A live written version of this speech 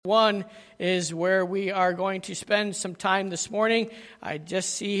1 is where we are going to spend some time this morning. I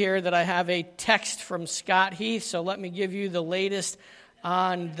just see here that I have a text from Scott Heath, so let me give you the latest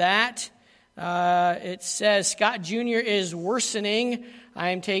on that. It says, Scott Jr. is worsening.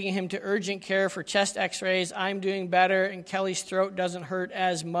 I am taking him to urgent care for chest x-rays. I'm doing better, and Kelly's throat doesn't hurt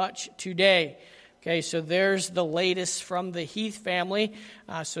as much today. Okay, so there's the latest from the Heath family.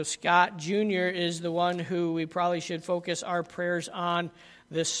 So Scott Jr. is the one who we probably should focus our prayers on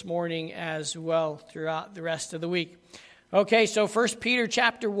this morning as well throughout the rest of the week. Okay, so 1 Peter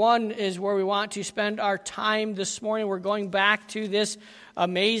chapter 1 is where we want to spend our time this morning. We're going back to this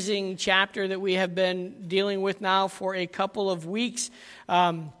amazing chapter that we have been dealing with now for a couple of weeks.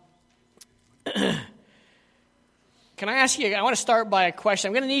 Can I ask you, I want to start by a question.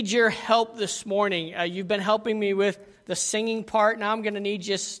 I'm going to need your help this morning. You've been helping me with the singing part. Now I'm going to need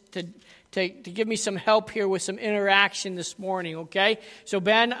just to give me some help here with some interaction this morning, okay? So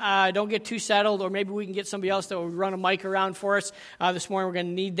Ben, don't get too settled, or maybe we can get somebody else that will run a mic around for us this morning. We're going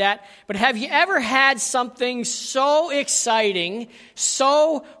to need that. But have you ever had something so exciting,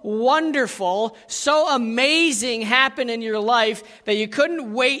 so wonderful, so amazing happen in your life that you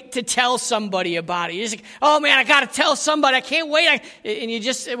couldn't wait to tell somebody about it? You're just like, oh man, I got to tell somebody. I can't wait. And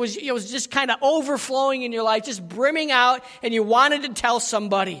it was just kind of overflowing in your life, just brimming out, and you wanted to tell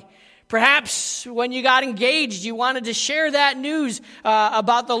somebody. Perhaps when you got engaged, you wanted to share that news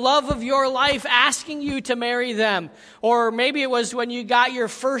about the love of your life, asking you to marry them. Or maybe it was when you got your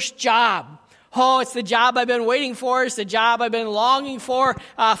first job. Oh, it's the job I've been waiting for. It's the job I've been longing for.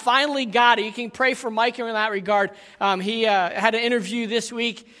 Finally got it. You can pray for Micah in that regard. He had an interview this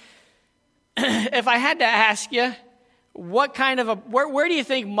week. If I had to ask you, what kind of where do you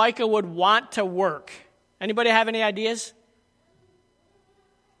think Micah would want to work? Anybody have any ideas?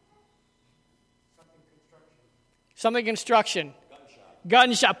 Something construction.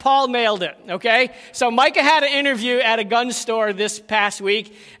 Gun shop. Paul nailed it, okay? So Micah had an interview at a gun store this past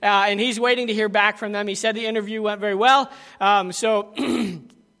week, and he's waiting to hear back from them. He said the interview went very well. So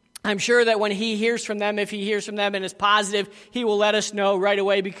I'm sure that when he hears from them, if he hears from them and is positive, he will let us know right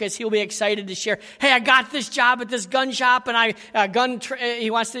away because he'll be excited to share, hey, I got this job at this gun shop, and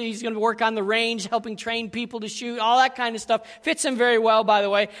he's going to work on the range, helping train people to shoot, all that kind of stuff. Fits him very well, by the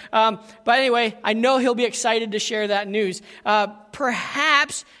way. But anyway, I know he'll be excited to share that news.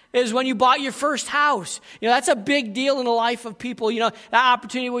 Perhaps is when you bought your first house. That's a big deal in the life of people. That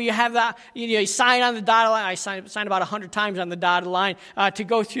opportunity where you have that, you sign on the dotted line. I signed about 100 times on the dotted line to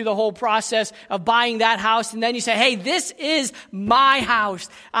go through the whole process of buying that house. And then you say, hey, this is my house.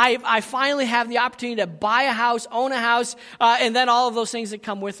 I finally have the opportunity to buy a house, own a house, and then all of those things that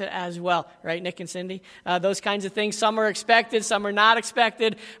come with it as well. Right, Nick and Cindy? Those kinds of things. Some are expected, some are not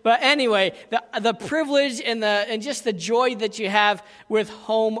expected. But anyway, the privilege and just the joy that you have with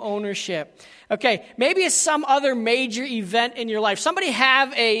home ownership. Okay, maybe it's some other major event in your life. Somebody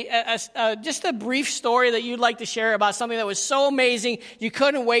have just a brief story that you'd like to share about something that was so amazing you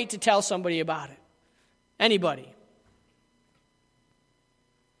couldn't wait to tell somebody about it. Anybody?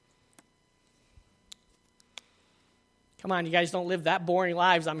 Come on, you guys don't live that boring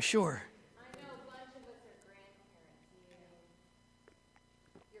lives, I'm sure.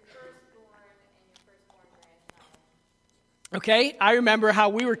 Okay, I remember how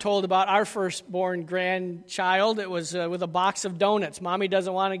we were told about our firstborn grandchild. It was with a box of donuts. Mommy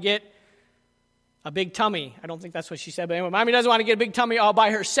doesn't want to get a big tummy. I don't think that's what she said, but anyway, Mommy doesn't want to get a big tummy all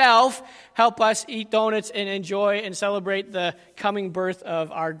by herself. Help us eat donuts and enjoy and celebrate the coming birth of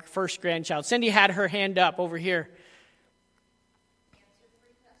our first grandchild. Cindy had her hand up over here.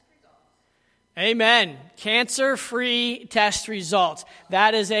 Amen. Cancer-free test results.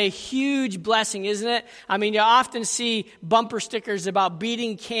 That is a huge blessing, isn't it? I mean, you often see bumper stickers about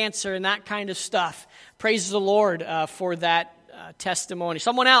beating cancer and that kind of stuff. Praise the Lord for that testimony.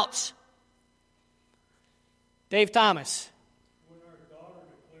 Someone else. Dave Thomas.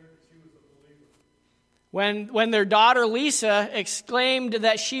 When their daughter Lisa exclaimed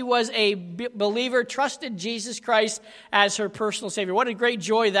that she was a believer, trusted Jesus Christ as her personal Savior. What a great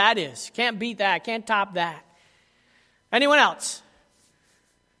joy that is. Can't beat that. Can't top that. Anyone else?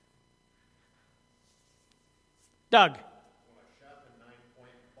 Doug.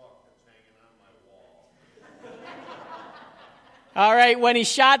 All right, when he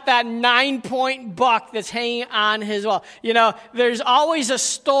shot that 9-point buck that's hanging on his wall. You know, there's always a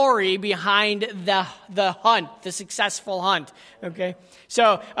story behind the hunt, the successful hunt, okay?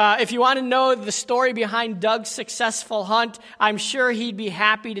 So if you want to know the story behind Doug's successful hunt, I'm sure he'd be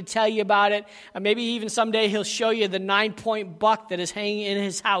happy to tell you about it. Maybe even someday he'll show you the 9-point buck that is hanging in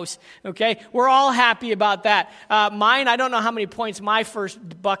his house, okay? We're all happy about that. Mine, I don't know how many points my first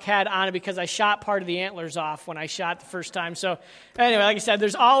buck had on it because I shot part of the antlers off when I shot the first time. So anyway, like I said,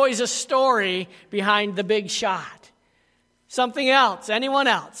 there's always a story behind the big shot. Something else? Anyone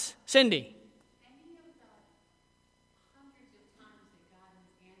else? Cindy?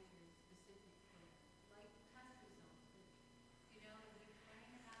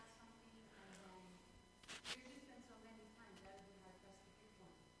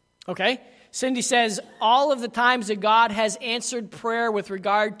 Okay. Cindy says all of the times that God has answered prayer with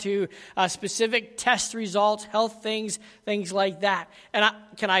regard to specific test results, health things like that. And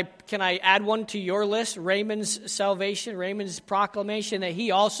can I add one to your list? Raymond's salvation, Raymond's proclamation that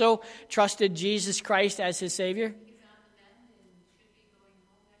he also trusted Jesus Christ as his Savior.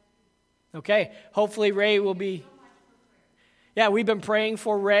 Okay. Hopefully Ray will be. Yeah, we've been praying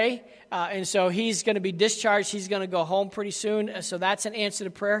for Ray, and so he's going to be discharged. He's going to go home pretty soon, so that's an answer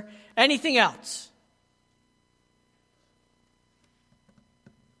to prayer. Anything else?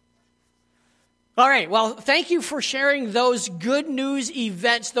 All right, well, thank you for sharing those good news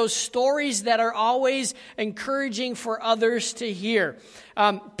events, those stories that are always encouraging for others to hear.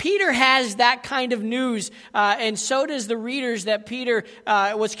 Peter has that kind of news, and so does the readers that Peter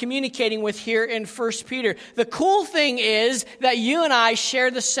was communicating with here in 1 Peter. The cool thing is that you and I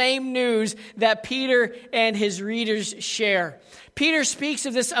share the same news that Peter and his readers share. Peter speaks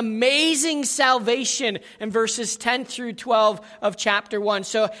of this amazing salvation in verses 10 through 12 of chapter 1.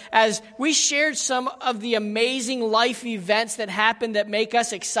 So as we shared some of the amazing life events that happen that make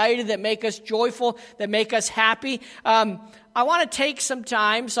us excited, that make us joyful, that make us happy, I want to take some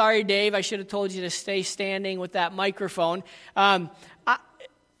time. Sorry, Dave, I should have told you to stay standing with that microphone.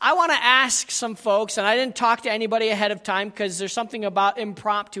 I want to ask some folks, and I didn't talk to anybody ahead of time because there's something about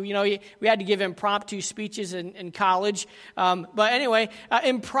impromptu. You know, we had to give impromptu speeches in college. But anyway,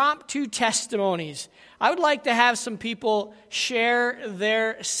 impromptu testimonies. I would like to have some people share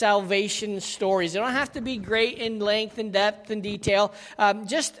their salvation stories. They don't have to be great in length and depth and detail.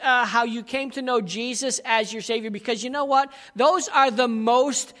 Just how you came to know Jesus as your Savior. Because you know what? Those are the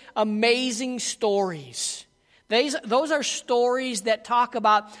most amazing stories. Those are stories that talk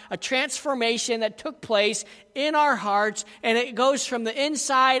about a transformation that took place in our hearts, and it goes from the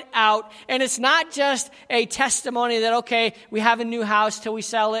inside out. And it's not just a testimony that, okay, we have a new house till we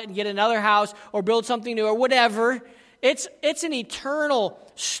sell it and get another house or build something new or whatever. It's an eternal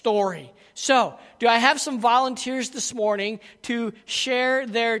story. So, do I have some volunteers this morning to share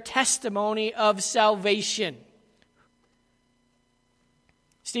their testimony of salvation?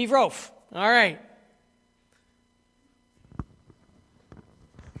 Steve Rofe. All right.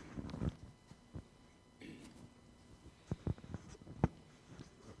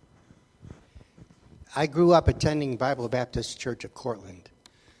 I grew up attending Bible Baptist Church of Cortland.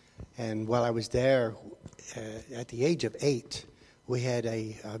 And while I was there, at the age of 8, we had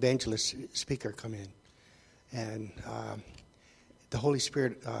a evangelist speaker come in. And the Holy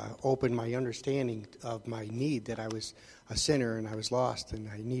Spirit opened my understanding of my need, that I was a sinner and I was lost and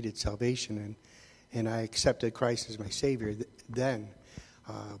I needed salvation. And I accepted Christ as my Savior then.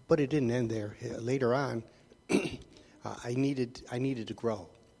 But it didn't end there. Later on, I needed to grow.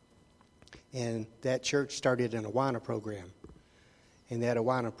 And that church started an Awana program. And that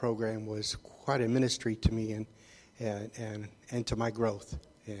Awana program was quite a ministry to me and to my growth.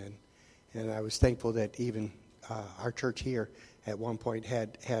 And I was thankful that even our church here at one point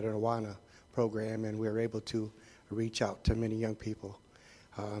had an Awana program, and we were able to reach out to many young people.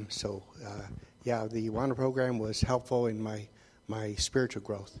 The Awana program was helpful in my spiritual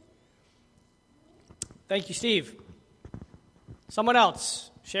growth. Thank you, Steve. Someone else.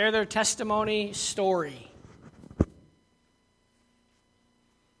 Share their testimony story.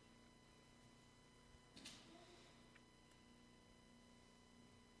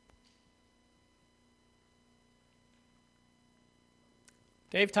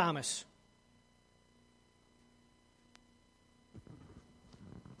 Dave Thomas.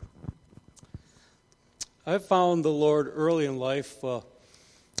 I found the Lord early in life.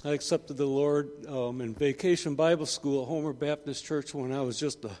 I accepted the Lord in Vacation Bible School at Homer Baptist Church when I was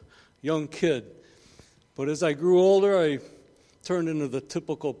just a young kid. But as I grew older, I turned into the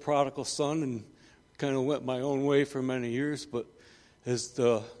typical prodigal son and kind of went my own way for many years. But as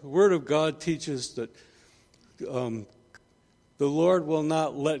the Word of God teaches that the the Lord will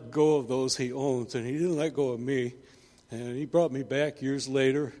not let go of those he owns, and he didn't let go of me. And he brought me back years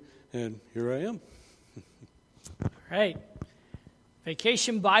later, and here I am. All right.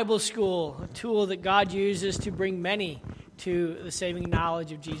 Vacation Bible School, a tool that God uses to bring many to the saving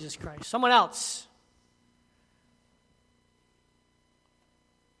knowledge of Jesus Christ. Someone else.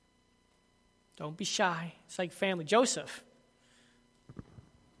 Don't be shy. It's like family. Joseph.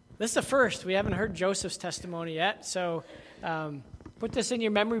 This is the first. We haven't heard Joseph's testimony yet, so put this in your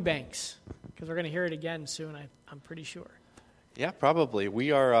memory banks because we're going to hear it again soon, I'm pretty sure. Yeah, probably.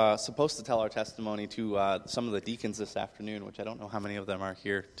 We are supposed to tell our testimony to some of the deacons this afternoon, which I don't know how many of them are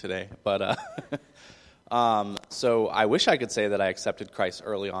here today. But so I wish I could say that I accepted Christ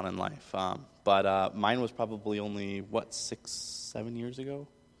early on in life. But mine was probably only, 6-7 years ago?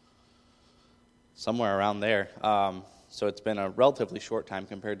 Somewhere around there. So it's been a relatively short time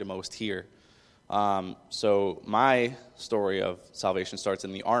compared to most here. So my story of salvation starts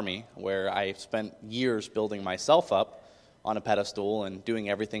in the Army, where I spent years building myself up on a pedestal and doing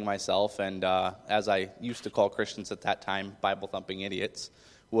everything myself. And as I used to call Christians at that time, Bible-thumping idiots,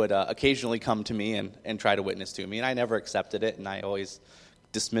 would occasionally come to me and try to witness to me. And I never accepted it, and I always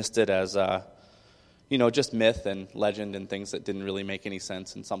dismissed it as, just myth and legend and things that didn't really make any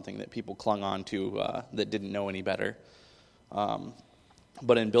sense and something that people clung on to that didn't know any better.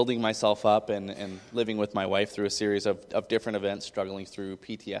 But in building myself up and living with my wife through a series of different events, struggling through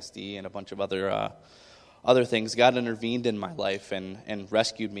PTSD and a bunch of other things, God intervened in my life and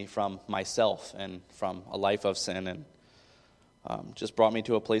rescued me from myself and from a life of sin and just brought me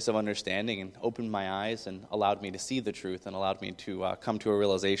to a place of understanding and opened my eyes and allowed me to see the truth and allowed me to come to a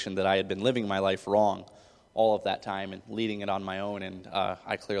realization that I had been living my life wrong all of that time and leading it on my own, and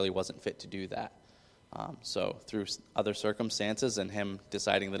I clearly wasn't fit to do that. So through other circumstances and him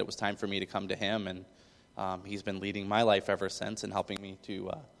deciding that it was time for me to come to him, and he's been leading my life ever since and helping me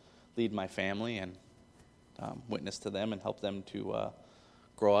to lead my family and witness to them and help them to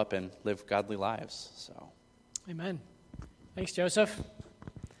grow up and live godly lives. So, amen. Thanks, Joseph.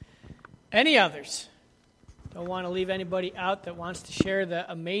 Any others? Don't want to leave anybody out that wants to share the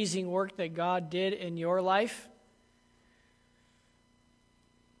amazing work that God did in your life.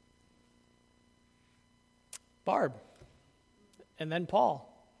 Barb. And then Paul.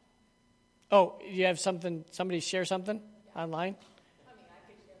 Oh, you have something, somebody share something online?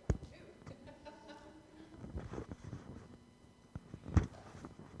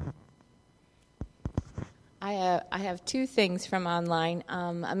 I have two things from online.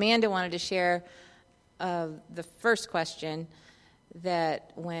 Amanda wanted to share the first question,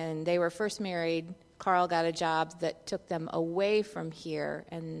 that when they were first married, Carl got a job that took them away from here,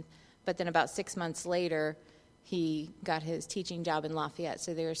 but then about 6 months later, he got his teaching job in Lafayette,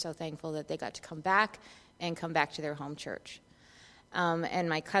 so they were so thankful that they got to come back to their home church. And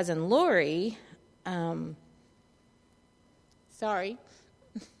my cousin Lori, sorry,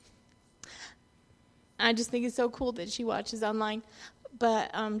 I just think it's so cool that she watches online.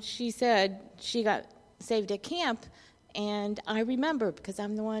 But she said she got saved at camp, and I remember because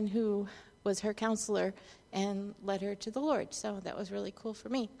I'm the one who was her counselor and led her to the Lord. So that was really cool for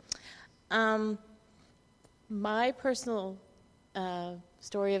me. My personal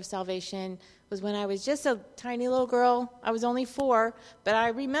story of salvation was when I was just a tiny little girl. I was only 4, but I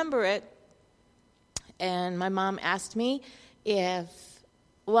remember it. And my mom asked me I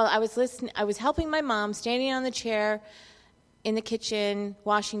was helping my mom, standing on the chair in the kitchen,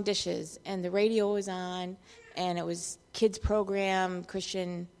 washing dishes, and the radio was on, and it was kids program,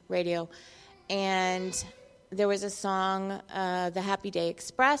 Christian radio, and there was a song, The Happy Day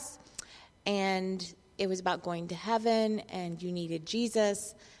Express, and it was about going to heaven, and you needed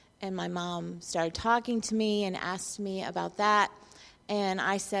Jesus, and my mom started talking to me and asked me about that, and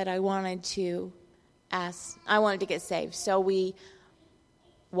I said I wanted to get saved, so we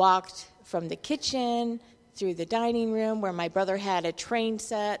walked from the kitchen through the dining room where my brother had a train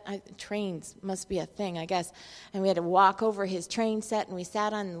set. Trains must be a thing, I guess. And we had to walk over his train set, and we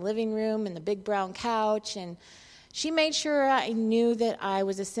sat on the living room and the big brown couch. And she made sure I knew that I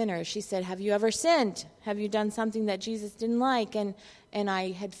was a sinner. She said, "Have you ever sinned? Have you done something that Jesus didn't like?" And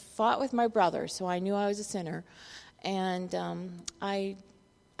I had fought with my brother, so I knew I was a sinner. And I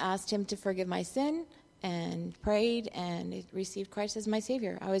asked him to forgive my sin and prayed and received Christ as my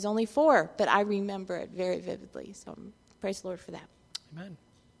Savior. I was only 4, but I remember it very vividly. So praise the Lord for that. Amen.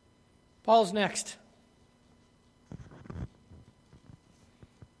 Paul's next.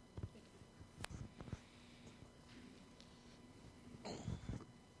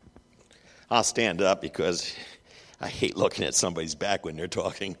 I'll stand up because I hate looking at somebody's back when they're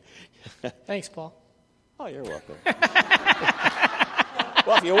talking. Thanks, Paul. Oh, you're welcome.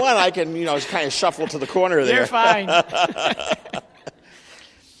 Well, if you want, I can, kind of shuffle to the corner there. You're fine.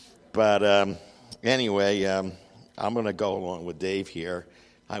 But anyway, I'm going to go along with Dave here.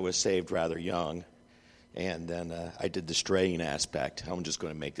 I was saved rather young, and then I did the straying aspect. I'm just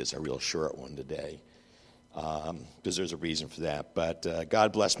going to make this a real short one today because there's a reason for that. But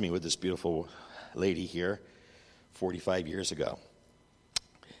God blessed me with this beautiful lady here 45 years ago,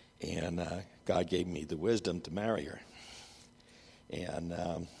 and God gave me the wisdom to marry her. And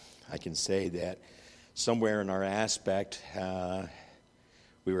I can say that somewhere in our aspect,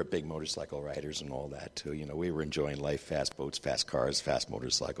 we were big motorcycle riders and all that, too. We were enjoying life, fast boats, fast cars, fast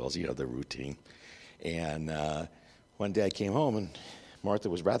motorcycles, the routine. And one day I came home, and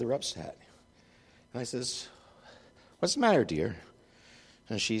Martha was rather upset. And I says, "What's the matter, dear?"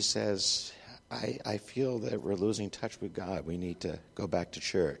 And she says, I feel that we're losing touch with God. We need to go back to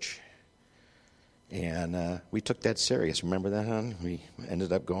church. And we took that serious. Remember that, hon? We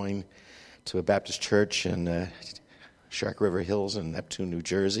ended up going to a Baptist church in Shark River Hills in Neptune, New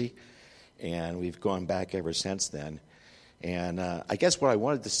Jersey. And we've gone back ever since then. And I guess what I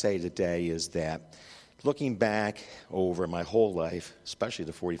wanted to say today is that looking back over my whole life, especially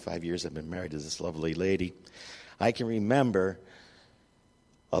the 45 years I've been married to this lovely lady, I can remember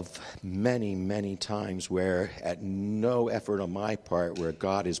of many, many times where at no effort on my part where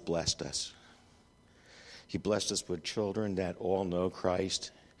God has blessed us. He blessed us with children that all know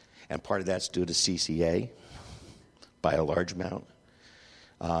Christ, and part of that's due to CCA by a large amount.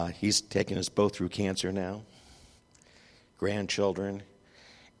 He's taken us both through cancer now, grandchildren.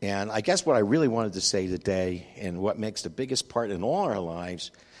 And I guess what I really wanted to say today, and what makes the biggest part in all our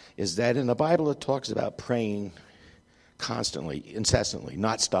lives, is that in the Bible it talks about praying constantly, incessantly,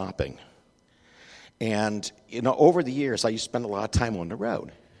 not stopping. And, over the years, I used to spend a lot of time on the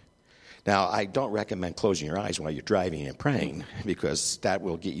road. Now, I don't recommend closing your eyes while you're driving and praying, because that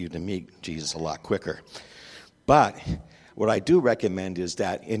will get you to meet Jesus a lot quicker. But what I do recommend is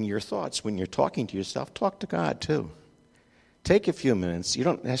that in your thoughts, when you're talking to yourself, talk to God too. Take a few minutes. You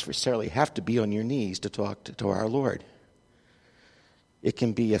don't necessarily have to be on your knees to talk to our Lord. It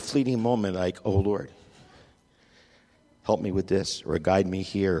can be a fleeting moment like, "Oh, Lord, help me with this," or "Guide me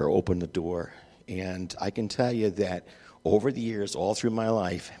here," or "Open the door." And I can tell you that over the years, all through my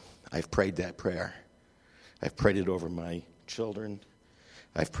life, I've prayed that prayer. I've prayed it over my children.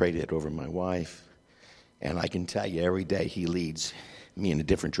 I've prayed it over my wife. And I can tell you every day he leads me in a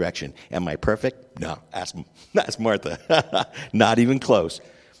different direction. Am I perfect? No. Ask Martha. Not even close.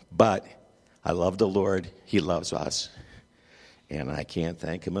 But I love the Lord. He loves us. And I can't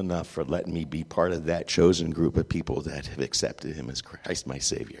thank him enough for letting me be part of that chosen group of people that have accepted him as Christ, my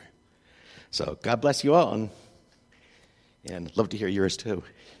Savior. So God bless you all. And love to hear yours too.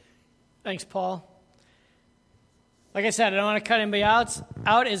 Thanks, Paul. Like I said, I don't want to cut anybody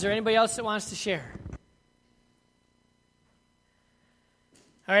out. Is there anybody else that wants to share?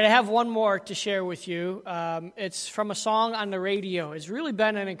 All right, I have one more to share with you. It's from a song on the radio. It's really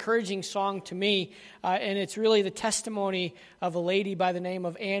been an encouraging song to me, and it's really the testimony of a lady by the name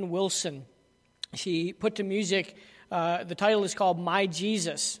of Ann Wilson. She put to music, the title is called My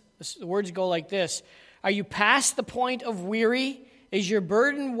Jesus. The words go like this: "Are you past the point of weary? Is your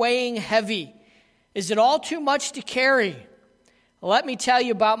burden weighing heavy? Is it all too much to carry? Let me tell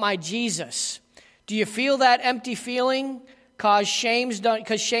you about my Jesus. Do you feel that empty feeling? Because shame's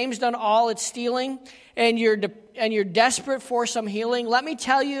done all it's stealing, and you're desperate for some healing? Let me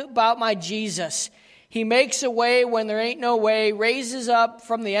tell you about my Jesus. He makes a way when there ain't no way, raises up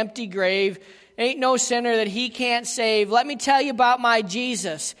from the empty grave. Ain't no sinner that he can't save. Let me tell you about my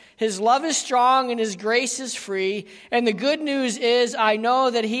Jesus. His love is strong and his grace is free. And the good news is I know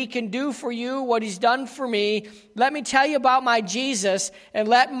that he can do for you what he's done for me. Let me tell you about my Jesus, and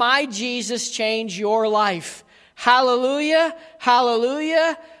let my Jesus change your life." Hallelujah,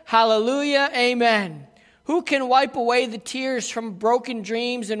 hallelujah, hallelujah, amen. Who can wipe away the tears from broken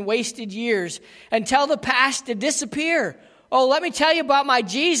dreams and wasted years and tell the past to disappear? Oh, let me tell you about my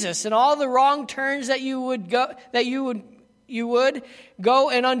Jesus and all the wrong turns that you would go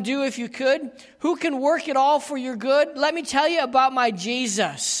and undo if you could. Who can work it all for your good? Let me tell you about my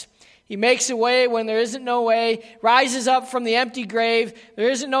Jesus. He makes a way when there isn't no way, rises up from the empty grave. There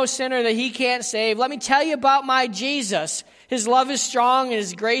isn't no sinner that he can't save. Let me tell you about my Jesus. His love is strong and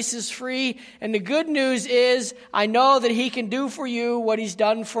his grace is free. And the good news is I know that he can do for you what he's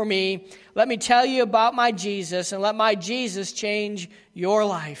done for me. Let me tell you about my Jesus, and let my Jesus change your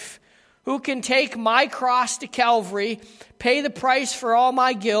life. Who can take my cross to Calvary, pay the price for all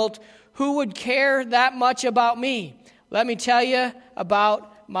my guilt? Who would care that much about me? Let me tell you about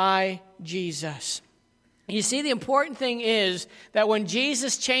my Jesus. You see, the important thing is that when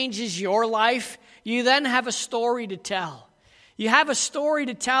Jesus changes your life, you then have a story to tell. You have a story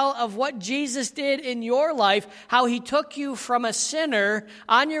to tell of what Jesus did in your life, how he took you from a sinner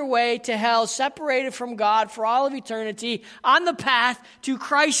on your way to hell, separated from God for all of eternity, on the path to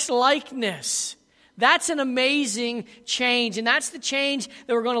Christ-likeness. That's an amazing change, and that's the change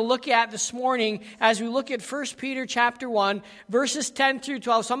that we're going to look at this morning as we look at 1 Peter chapter 1, verses 10 through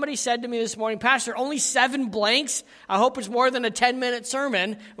 12. Somebody said to me this morning, Pastor, only 7 blanks? I hope it's more than a 10-minute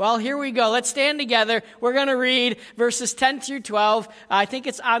sermon. Well, here we go. Let's stand together. We're going to read verses 10 through 12. I think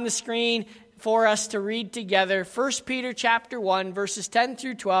it's on the screen for us to read together. 1 Peter chapter 1, verses 10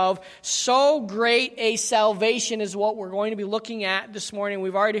 through 12. So great a salvation is what we're going to be looking at this morning.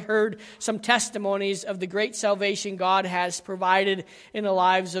 We've already heard some testimonies of the great salvation God has provided in the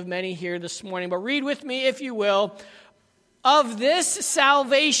lives of many here this morning. But read with me, if you will. Of this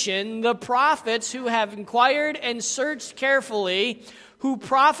salvation, the prophets who have inquired and searched carefully, who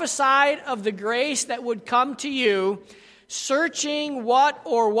prophesied of the grace that would come to you, searching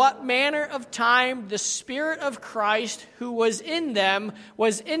what manner of time the Spirit of Christ who was in them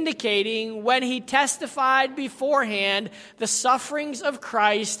was indicating when he testified beforehand the sufferings of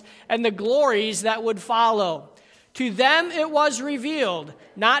Christ and the glories that would follow. To them it was revealed,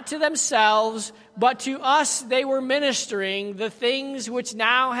 not to themselves, but to us they were ministering the things which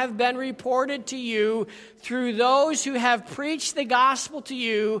now have been reported to you through those who have preached the gospel to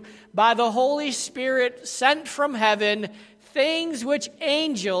you by the Holy Spirit sent from heaven, things which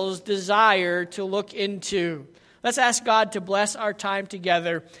angels desire to look into. Let's ask God to bless our time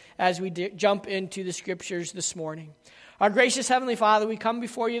together as we jump into the scriptures this morning. Our gracious Heavenly Father, we come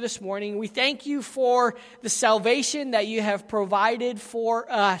before you this morning. We thank you for the salvation that you have provided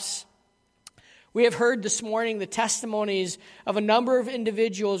for us. We have heard this morning the testimonies of a number of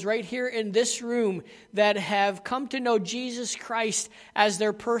individuals right here in this room that have come to know Jesus Christ as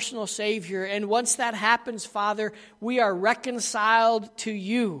their personal Savior. And once that happens, Father, we are reconciled to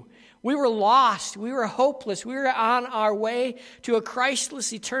you. We were lost. We were hopeless. We were on our way to a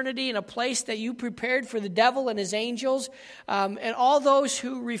Christless eternity in a place that you prepared for the devil and his angels. And all those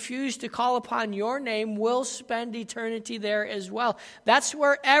who refuse to call upon your name will spend eternity there as well. That's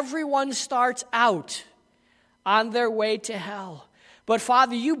where everyone starts out, on their way to hell. But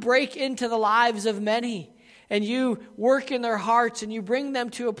Father, you break into the lives of many, and you work in their hearts, and you bring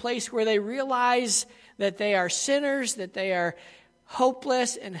them to a place where they realize that they are sinners, that they are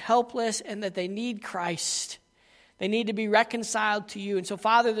hopeless and helpless, and that they need Christ. They need to be reconciled to you. And so,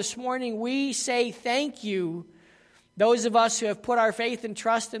 Father, this morning we say thank you. Those of us who have put our faith and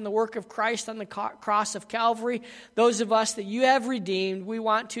trust in the work of Christ on the cross of Calvary, those of us that you have redeemed, we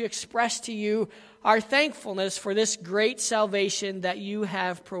want to express to you our thankfulness for this great salvation that you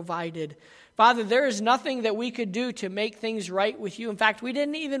have provided. Father, there is nothing that we could do to make things right with you. In fact, we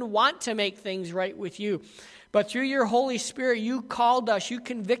didn't even want to make things right with you. But through your Holy Spirit, you called us, you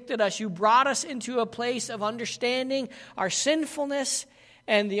convicted us, you brought us into a place of understanding our sinfulness,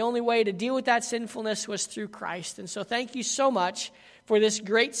 and the only way to deal with that sinfulness was through Christ. And so thank you so much for this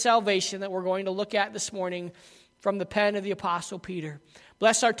great salvation that we're going to look at this morning from the pen of the Apostle Peter.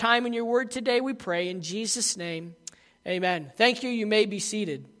 Bless our time in your word today, we pray, in Jesus' name, amen. Thank you. You may be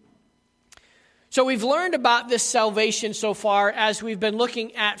seated. So we've learned about this salvation so far as we've been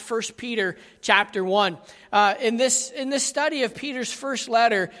looking at 1 Peter chapter 1. In this study of Peter's first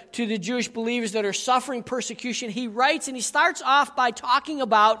letter to the Jewish believers that are suffering persecution, he writes and he starts off by talking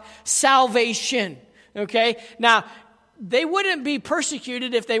about salvation. Okay? Now, they wouldn't be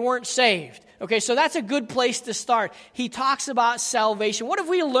persecuted if they weren't saved. Okay, so that's a good place to start. He talks about salvation. What have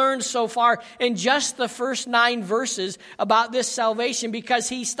we learned so far in just the first 9 verses about this salvation? Because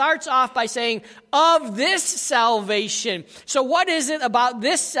he starts off by saying, of this salvation. So what is it about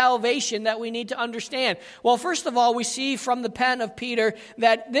this salvation that we need to understand? Well, first of all, we see from the pen of Peter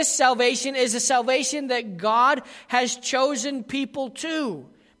that this salvation is a salvation that God has chosen people to.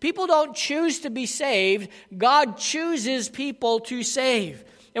 People don't choose to be saved. God chooses people to save.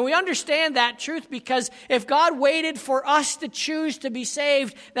 And we understand that truth because if God waited for us to choose to be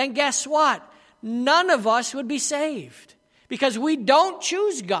saved, then guess what? None of us would be saved. Because we don't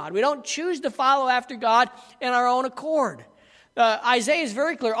choose God. We don't choose to follow after God in our own accord. Isaiah is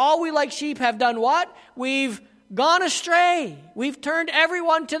very clear. All we like sheep have done what? We've gone astray. We've turned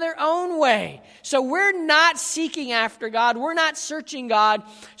everyone to their own way. So we're not seeking after God. We're not searching God.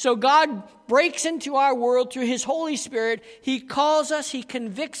 So God breaks into our world through His Holy Spirit. He calls us. He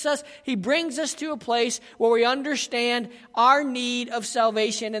convicts us. He brings us to a place where we understand our need of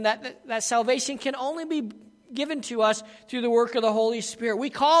salvation and that salvation can only be given to us through the work of the Holy Spirit. We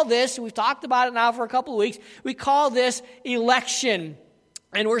call this, we've talked about it now for a couple of weeks, we call this election.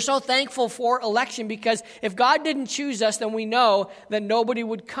 And we're so thankful for election because if God didn't choose us, then we know that nobody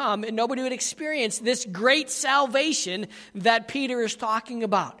would come and nobody would experience this great salvation that Peter is talking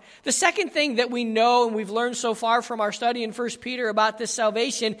about. The second thing that we know and we've learned so far from our study in 1 Peter about this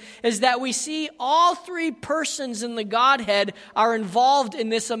salvation is that we see all three persons in the Godhead are involved in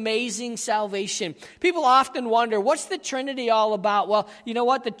this amazing salvation. People often wonder, what's the Trinity all about? Well, you know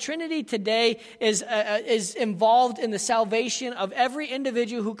what? The Trinity today is involved in the salvation of every individual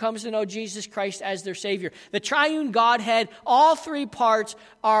who comes to know Jesus Christ as their Savior. The triune Godhead, all three parts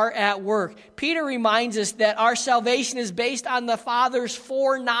are at work. Peter reminds us that our salvation is based on the Father's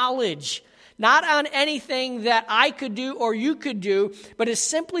foreknowledge, not on anything that I could do or you could do, but is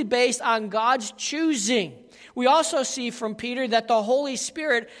simply based on God's choosing. We also see from Peter that the Holy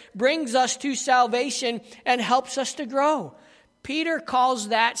Spirit brings us to salvation and helps us to grow. Peter calls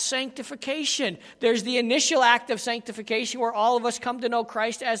that sanctification. There's the initial act of sanctification where all of us come to know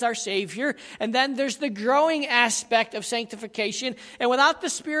Christ as our Savior. And then there's the growing aspect of sanctification. And without the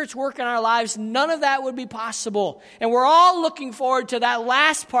Spirit's work in our lives, none of that would be possible. And we're all looking forward to that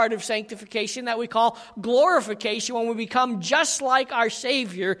last part of sanctification that we call glorification, when we become just like our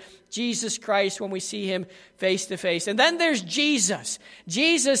Savior, Jesus Christ, when we see him face to face. And then there's Jesus.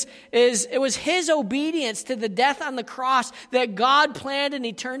 It was his obedience to the death on the cross that God planned in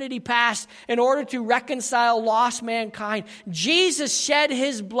eternity past in order to reconcile lost mankind. Jesus shed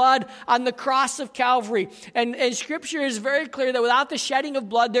his blood on the cross of Calvary. And Scripture is very clear that without the shedding of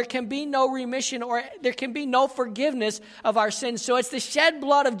blood, there can be no remission or there can be no forgiveness of our sins. So it's the shed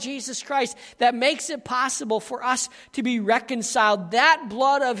blood of Jesus Christ that makes it possible for us to be reconciled. That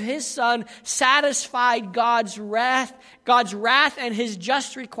blood of his Son satisfied God's wrath and his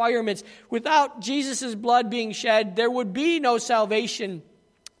just requirements. Without Jesus' blood being shed, there would be no salvation.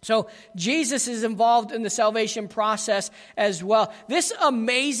 So Jesus is involved in the salvation process as well. This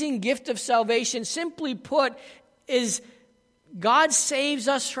amazing gift of salvation, simply put, is God saves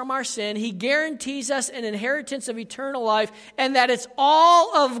us from our sin. He guarantees us an inheritance of eternal life, and that it's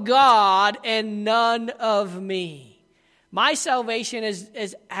all of God and none of me. My salvation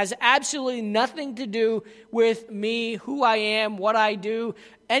has absolutely nothing to do with me, who I am, what I do,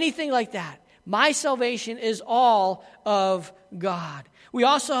 anything like that. My salvation is all of God. We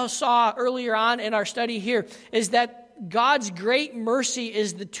also saw earlier on in our study here is that God's great mercy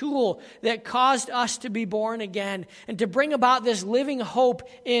is the tool that caused us to be born again and to bring about this living hope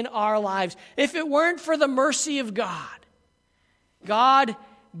in our lives. If it weren't for the mercy of God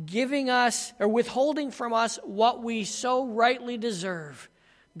giving us or withholding from us what we so rightly deserve,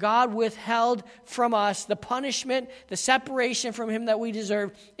 God withheld from us the punishment, the separation from him that we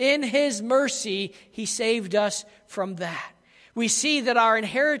deserve. In his mercy, he saved us from that. We see that our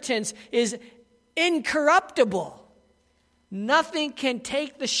inheritance is incorruptible. Nothing can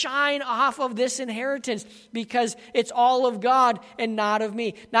take the shine off of this inheritance because it's all of God and not of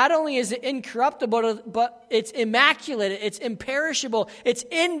me. Not only is it incorruptible, but it's immaculate, it's imperishable, it's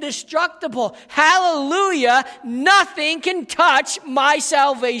indestructible. Hallelujah! Nothing can touch my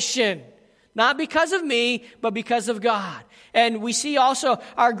salvation. Not because of me, but because of God. And we see also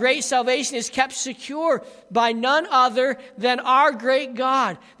our great salvation is kept secure by none other than our great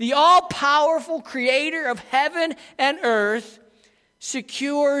God. The all-powerful creator of heaven and earth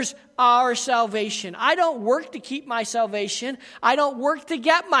secures our salvation. I don't work to keep my salvation. I don't work to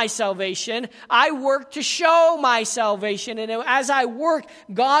get my salvation. I work to show my salvation. And as I work,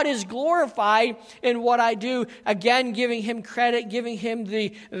 God is glorified in what I do. Again, giving him credit, giving him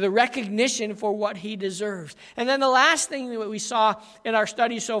the recognition for what he deserves. And then the last thing that we saw in our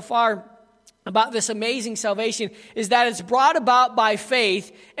study so far about this amazing salvation is that it's brought about by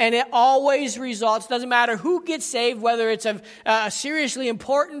faith, and it always results. Doesn't matter who gets saved, whether it's a seriously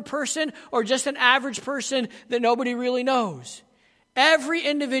important person or just an average person that nobody really knows. Every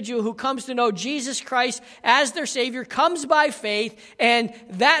individual who comes to know Jesus Christ as their Savior comes by faith, and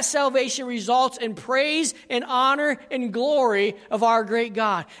that salvation results in praise and honor and glory of our great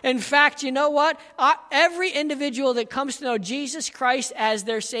God. In fact, you know what? Every individual that comes to know Jesus Christ as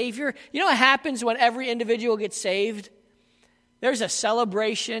their Savior, you know what happens when every individual gets saved? There's a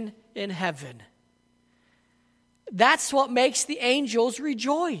celebration in heaven. That's what makes the angels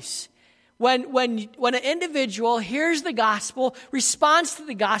rejoice. When an individual hears the gospel, responds to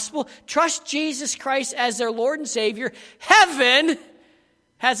the gospel, trusts Jesus Christ as their Lord and Savior, heaven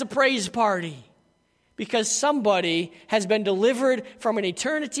has a praise party because somebody has been delivered from an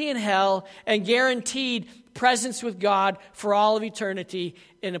eternity in hell and guaranteed presence with God for all of eternity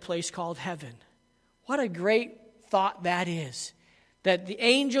in a place called heaven. What a great thought that is, that the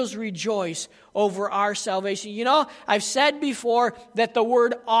angels rejoice over our salvation. You know, I've said before that the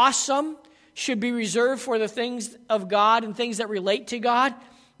word awesome should be reserved for the things of God and things that relate to God.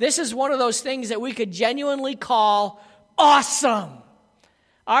 This is one of those things that we could genuinely call awesome.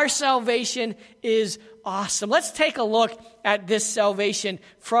 Our salvation is awesome. Let's take a look at this salvation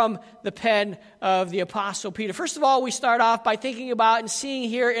from the pen of the Apostle Peter. First of all, we start off by thinking about and seeing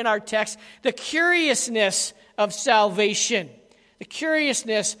here in our text the curiousness of salvation. The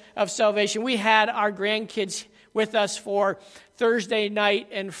curiousness of salvation. We had our grandkids with us for Thursday night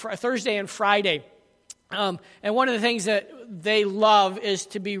and Thursday and Friday. And one of the things that they love is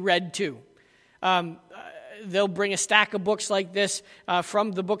to be read to. They'll bring a stack of books like this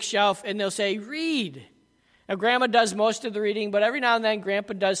from the bookshelf, and they'll say, read. Now, Grandma does most of the reading, but every now and then,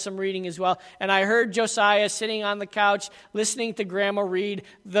 Grandpa does some reading as well. And I heard Josiah sitting on the couch listening to Grandma read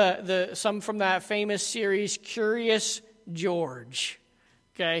some from that famous series, Curious George.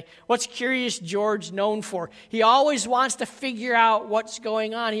 Okay, what's Curious George known for? He always wants to figure out what's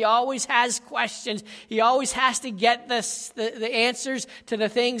going on. He always has questions. He always has to get the answers to the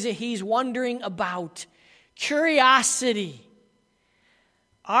things that he's wondering about. Curiosity.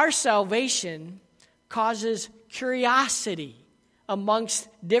 Our salvation causes curiosity amongst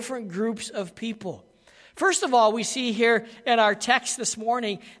different groups of people. First of all, we see here in our text this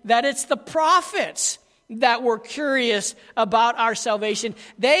morning that it's the prophets that were curious about our salvation.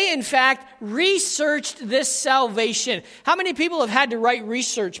 They, in fact, researched this salvation. How many people have had to write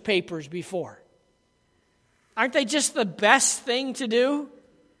research papers before? Aren't they just the best thing to do?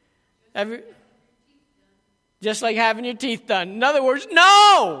 Just like having your teeth done. In other words,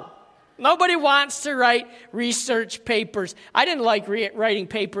 no! Nobody wants to write research papers. I didn't like writing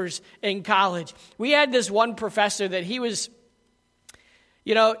papers in college. We had this one professor that he was,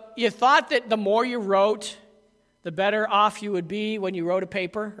 you thought that the more you wrote, the better off you would be when you wrote a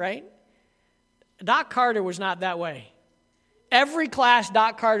paper, right? Doc Carter was not that way. Every class,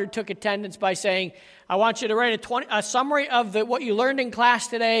 Doc Carter took attendance by saying, I want you to write a summary of what you learned in class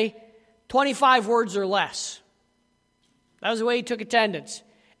today, 25 words or less. That was the way he took attendance.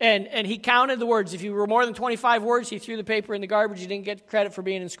 And he counted the words. If you were more than 25 words, he threw the paper in the garbage. You didn't get credit for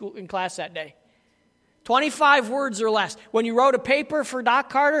being in class that day. 25 words or less. When you wrote a paper for Doc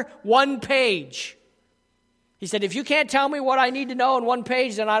Carter, 1 page. He said, if you can't tell me what I need to know in 1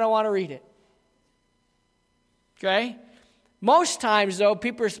 page, then I don't want to read it. Okay? Most times, though,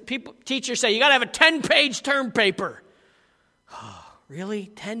 teachers say, you got to have a 10-page term paper.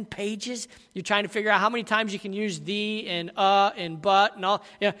 Really? 10 pages? You're trying to figure out how many times you can use the and but and all.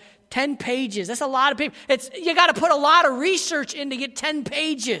 10 pages. That's a lot of paper. You got to put a lot of research in to get 10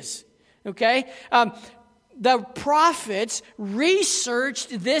 pages. Okay? The prophets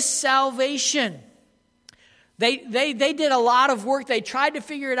researched this salvation. They did a lot of work. They tried to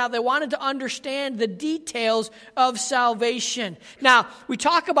figure it out. They wanted to understand the details of salvation. Now, we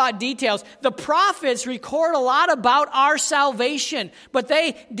talk about details. The prophets record a lot about our salvation, but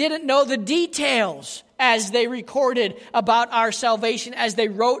they didn't know the details as they recorded about our salvation, as they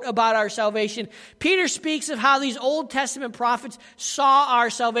wrote about our salvation. Peter speaks of how these Old Testament prophets saw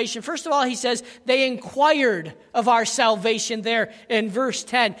our salvation. First of all, he says they inquired of our salvation there in verse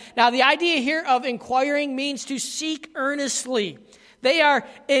 10. Now, the idea here of inquiring means to seek earnestly. They are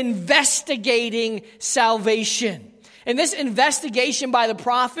investigating salvation. And this investigation by the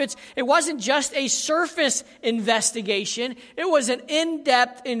prophets, it wasn't just a surface investigation. It was an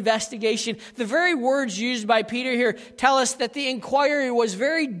in-depth investigation. The very words used by Peter here tell us that the inquiry was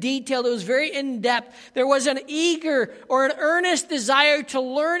very detailed. It was very in-depth. There was an eager or an earnest desire to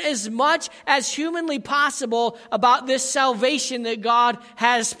learn as much as humanly possible about this salvation that God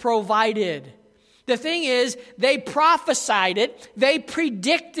has provided. The thing is, they prophesied it, they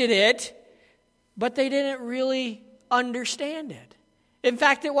predicted it, but they didn't really understand it. In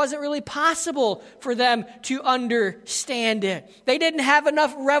fact, it wasn't really possible for them to understand it. They didn't have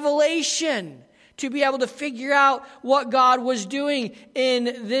enough revelation to be able to figure out what God was doing in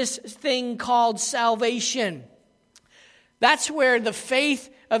this thing called salvation. That's where the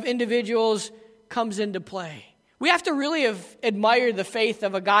faith of individuals comes into play. We have to really admire the faith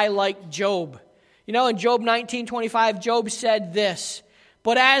of a guy like Job. In Job 19:25, Job said this,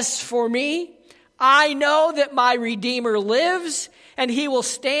 "But as for me, I know that my Redeemer lives, and he will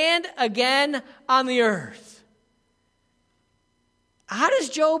stand again on the earth." How does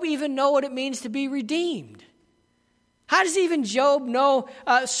Job even know what it means to be redeemed? How does even Job know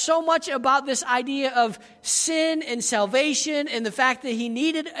so much about this idea of sin and salvation and the fact that he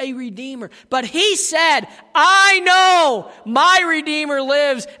needed a Redeemer? But he said, I know my Redeemer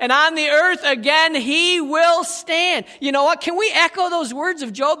lives, and on the earth again he will stand. You know what? Can we echo those words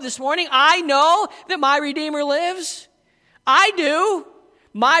of Job this morning? I know that my Redeemer lives. I do.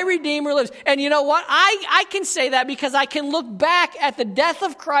 My Redeemer lives. And you know what? I can say that because I can look back at the death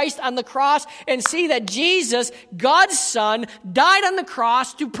of Christ on the cross and see that Jesus, God's Son, died on the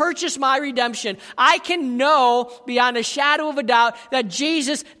cross to purchase my redemption. I can know beyond a shadow of a doubt that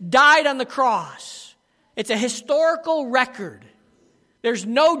Jesus died on the cross. It's a historical record. There's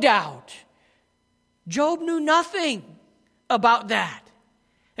no doubt. Job knew nothing about that.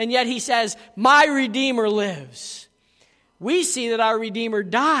 And yet he says, my Redeemer lives. We see that our Redeemer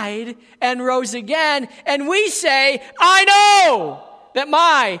died and rose again, and we say, I know that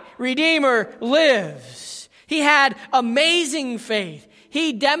my Redeemer lives. He had amazing faith.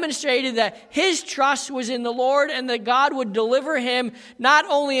 He demonstrated that his trust was in the Lord and that God would deliver him not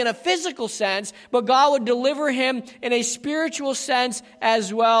only in a physical sense, but God would deliver him in a spiritual sense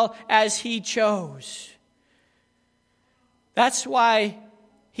as well as he chose. That's why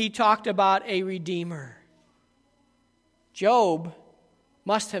he talked about a Redeemer. Job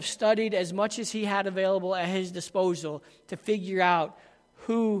must have studied as much as he had available at his disposal to figure out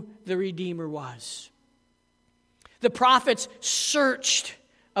who the Redeemer was. The prophets searched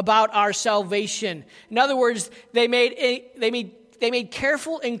about our salvation. In other words, they made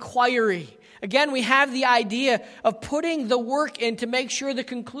careful inquiry. Again, we have the idea of putting the work in to make sure the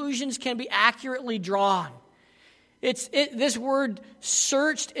conclusions can be accurately drawn. This word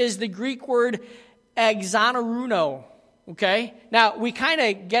searched is the Greek word exoneruno. Okay? Now, we kind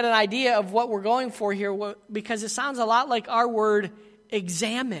of get an idea of what we're going for here because it sounds a lot like our word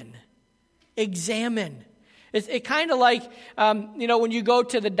examine. Examine. It's kind of like, when you go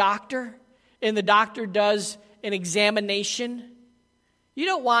to the doctor and the doctor does an examination, you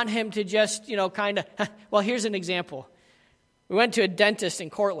don't want him to just, well, here's an example. We went to a dentist in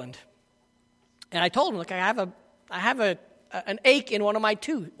Cortland, and I told him, look, I have an ache in one of my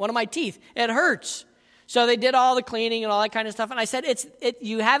teeth. It hurts. So they did all the cleaning and all that kind of stuff. And I said,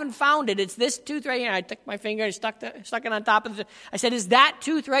 you haven't found it. It's this tooth right here. I took my finger and stuck it on top of it. I said, is that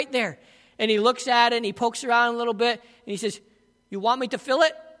tooth right there? And he looks at it and he pokes around a little bit. And he says, you want me to fill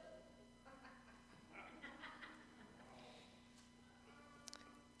it?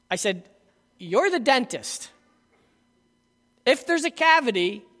 I said, you're the dentist. If there's a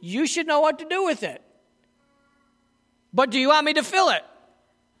cavity, you should know what to do with it. But do you want me to fill it?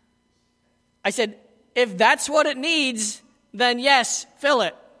 I said, if that's what it needs, then yes, fill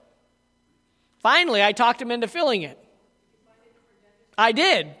it. Finally, I talked him into filling it. I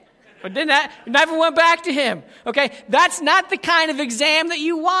did. But never went back to him. Okay? That's not the kind of exam that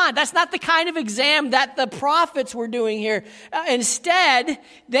you want. That's not the kind of exam that the prophets were doing here. Instead,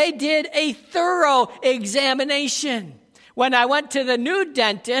 they did a thorough examination. When I went to the new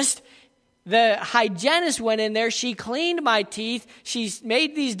dentist, the hygienist went in there. She cleaned my teeth. She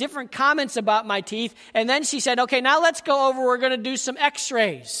made these different comments about my teeth. And then she said, okay, now let's go over. We're going to do some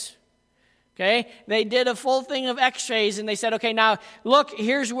x-rays. Okay? She did a full thing of x-rays. And they said, okay, now look,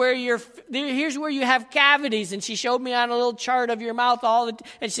 here's where you have cavities. And she showed me on a little chart of your mouth and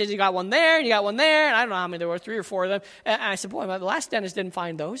she said, you got one there and you got one there. And I don't know how many there were, 3 or 4 of them. And I said, boy, the last dentist didn't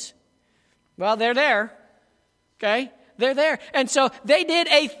find those. Well, they're there. Okay? They're there. And so they did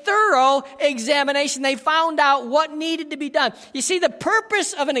a thorough examination. They found out what needed to be done. You see, the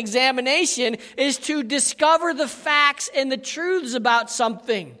purpose of an examination is to discover the facts and the truths about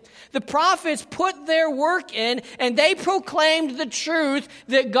something. The prophets put their work in and they proclaimed the truth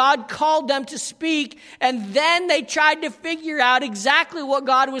that God called them to speak. And then they tried to figure out exactly what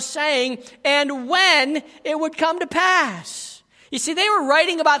God was saying and when it would come to pass. You see, they were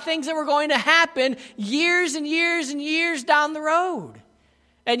writing about things that were going to happen years and years and years down the road.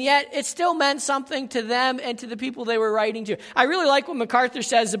 And yet, it still meant something to them and to the people they were writing to. I really like what MacArthur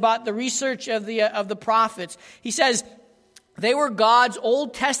says about the research of the prophets. He says, they were God's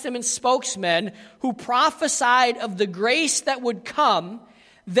Old Testament spokesmen who prophesied of the grace that would come.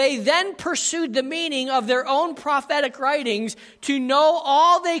 They then pursued the meaning of their own prophetic writings to know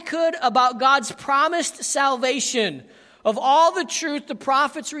all they could about God's promised salvation. Of all the truth the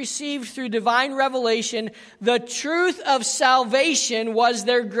prophets received through divine revelation, the truth of salvation was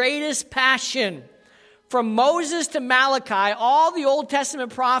their greatest passion. From Moses to Malachi, all the Old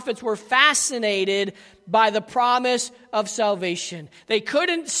Testament prophets were fascinated by the promise of salvation. They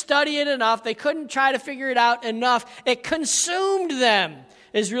couldn't study it enough. They couldn't try to figure it out enough. It consumed them.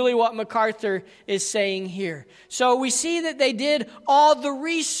 is really what MacArthur is saying here. So we see that they did all the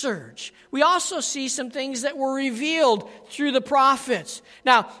research. We also see some things that were revealed through the prophets.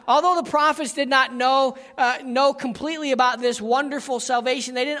 Now, although the prophets did not know completely about this wonderful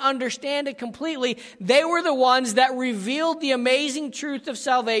salvation, they didn't understand it completely, they were the ones that revealed the amazing truth of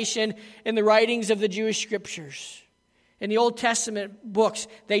salvation in the writings of the Jewish scriptures. In the Old Testament books,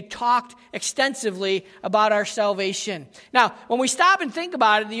 they talked extensively about our salvation. Now, when we stop and think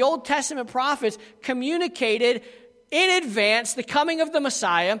about it, the Old Testament prophets communicated in advance the coming of the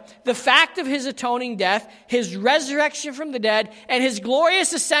Messiah, the fact of his atoning death, his resurrection from the dead, and his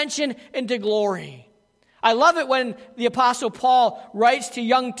glorious ascension into glory. I love it when the Apostle Paul writes to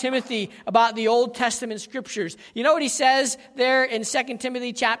young Timothy about the Old Testament scriptures. You know what he says there in 2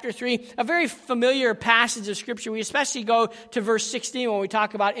 Timothy chapter 3? A very familiar passage of scripture. We especially go to verse 16 when we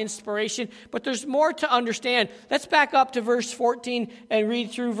talk about inspiration, but there's more to understand. Let's back up to verse 14 and read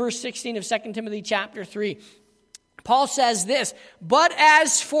through verse 16 of 2 Timothy chapter 3. Paul says this, "But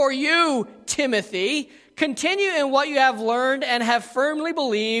as for you, Timothy, continue in what you have learned and have firmly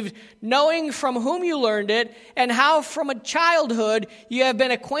believed, knowing from whom you learned it, and how from a childhood you have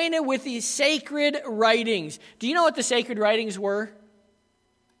been acquainted with the sacred writings." Do you know what the sacred writings were?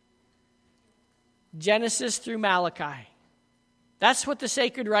 Genesis through Malachi. That's what the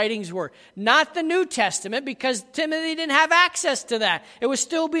sacred writings were. Not the New Testament, because Timothy didn't have access to that. It was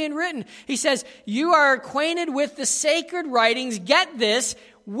still being written. He says, you are acquainted with the sacred writings, get this,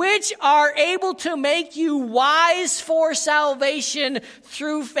 which are able to make you wise for salvation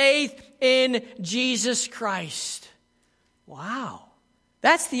through faith in Jesus Christ. Wow.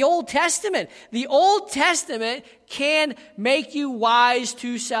 That's the Old Testament. The Old Testament can make you wise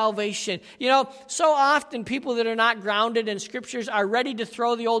to salvation. You know, so often people that are not grounded in scriptures are ready to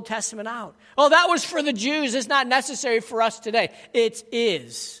throw the Old Testament out. Oh, that was for the Jews. It's not necessary for us today. It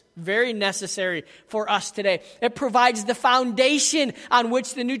is very necessary for us today. It provides the foundation on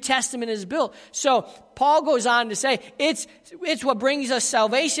which the New Testament is built. So Paul goes on to say, it's what brings us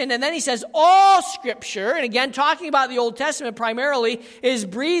salvation. And then he says, all scripture, and again, talking about the Old Testament primarily, is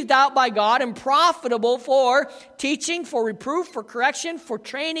breathed out by God and profitable for teaching, for reproof, for correction, for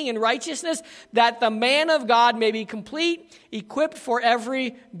training in righteousness, that the man of God may be complete, equipped for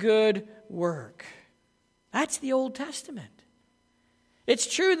every good work. That's the Old Testament. It's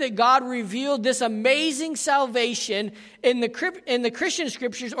true that God revealed this amazing salvation in the Christian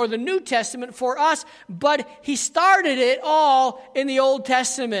scriptures or the New Testament for us, but he started it all in the Old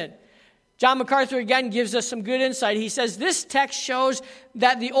Testament. John MacArthur again gives us some good insight. He says, this text shows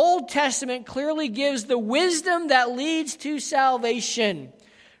that the Old Testament clearly gives the wisdom that leads to salvation.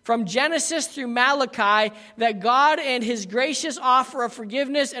 From Genesis through Malachi, that God and his gracious offer of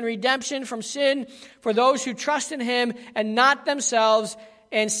forgiveness and redemption from sin for those who trust in him and not themselves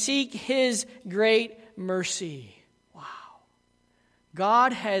and seek his great mercy. Wow.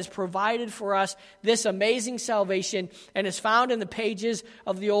 God has provided for us this amazing salvation and is found in the pages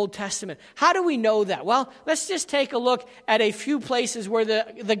of the Old Testament. How do we know that? Well, let's just take a look at a few places where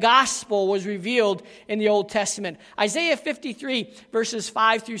the gospel was revealed in the Old Testament. Isaiah 53, verses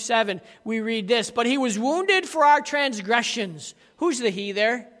 5 through 7, we read this, "But he was wounded for our transgressions." Who's the he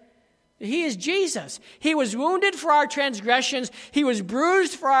there? He is Jesus. He was wounded for our transgressions. He was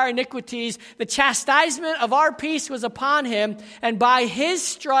bruised for our iniquities. The chastisement of our peace was upon him, and by his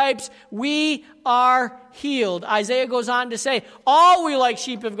stripes we are healed. Isaiah goes on to say, all we like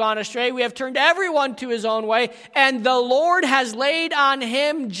sheep have gone astray. We have turned everyone to his own way, and the Lord has laid on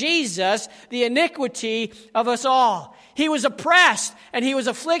him, Jesus, the iniquity of us all. He was oppressed and he was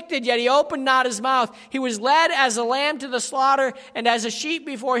afflicted, yet he opened not his mouth. He was led as a lamb to the slaughter, and as a sheep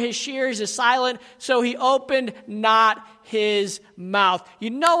before his shears is silent, so he opened not his mouth. You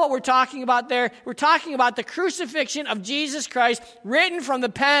know what we're talking about there? We're talking about the crucifixion of Jesus Christ, written from the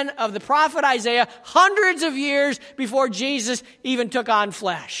pen of the prophet Isaiah hundreds of years before Jesus even took on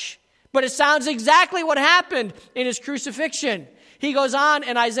flesh. But it sounds exactly what happened in his crucifixion. He goes on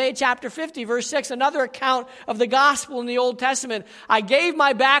in Isaiah chapter 50, verse 6, another account of the gospel in the Old Testament. "I gave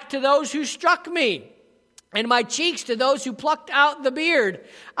my back to those who struck me, and my cheeks to those who plucked out the beard.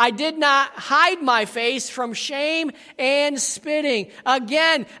 I did not hide my face from shame and spitting."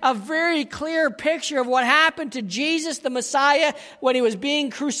 Again, a very clear picture of what happened to Jesus, the Messiah, when he was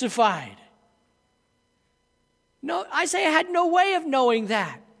being crucified. No, Isaiah had no way of knowing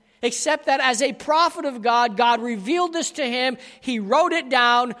that, except that as a prophet of God, God revealed this to him. He wrote it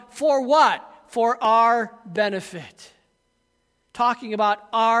down for what? For our benefit. Talking about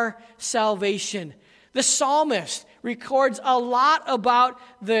our salvation. The psalmist records a lot about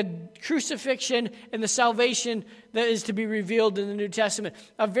the crucifixion and the salvation that is to be revealed in the New Testament.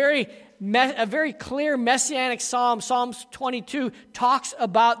 A very clear messianic psalm, Psalms 22, talks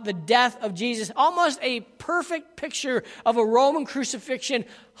about the death of Jesus. Almost a perfect picture of a Roman crucifixion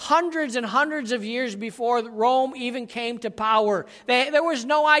hundreds and hundreds of years before Rome even came to power. There was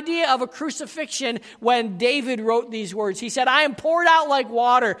no idea of a crucifixion when David wrote these words. He said, I am poured out like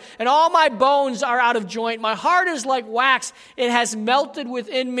water, and all my bones are out of joint. My heart is like wax. It has melted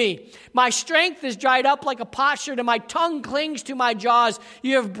within me. My strength is dried up like a potsherd, and my tongue clings to my jaws.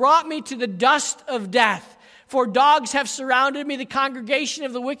 You have brought me to the dust of death. For dogs have surrounded me. The congregation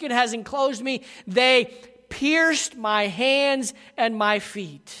of the wicked has enclosed me. They pierced my hands and my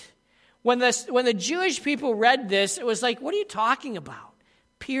feet. When the Jewish people read this, it was like, what are you talking about?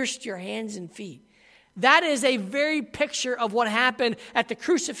 Pierced your hands and feet. That is a very picture of what happened at the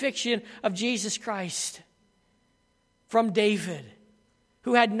crucifixion of Jesus Christ from David,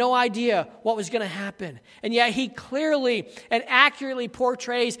 who had no idea what was going to happen. And yet he clearly and accurately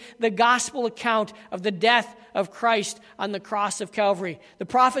portrays the gospel account of the death of Christ on the cross of Calvary. The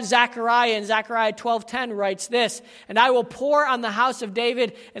prophet Zechariah in Zechariah 12:10 writes this, and I will pour on the house of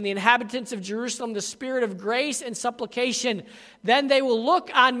David and the inhabitants of Jerusalem the spirit of grace and supplication. Then they will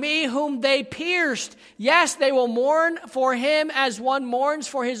look on me whom they pierced. Yes, they will mourn for him as one mourns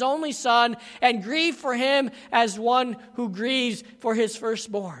for his only son, and grieve for him as one who grieves for his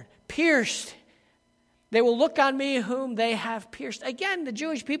firstborn. Pierced. They will look on me whom they have pierced. Again, the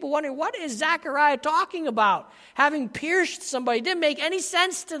Jewish people wondering, what is Zechariah talking about? Having pierced somebody didn't make any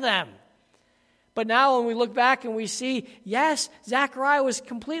sense to them. But now when we look back and we see, yes, Zechariah was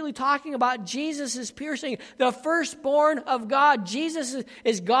completely talking about Jesus' piercing, the firstborn of God. Jesus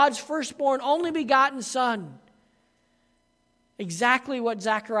is God's firstborn, only begotten son. Exactly what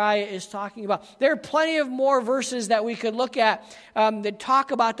Zechariah is talking about. There are plenty of more verses that we could look at that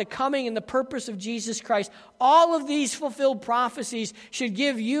talk about the coming and the purpose of Jesus Christ. All of these fulfilled prophecies should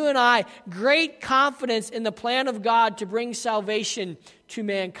give you and I great confidence in the plan of God to bring salvation to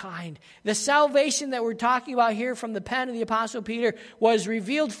mankind. The salvation that we're talking about here from the pen of the Apostle Peter was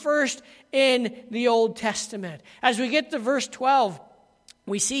revealed first in the Old Testament. As we get to verse 12,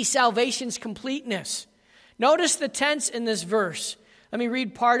 we see salvation's completeness. Notice the tense in this verse. Let me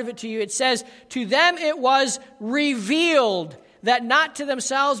read part of it to you. It says, to them it was revealed that not to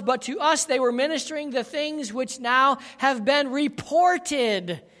themselves, but to us they were ministering the things which now have been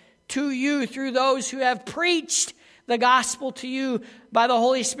reported to you through those who have preached the gospel to you by the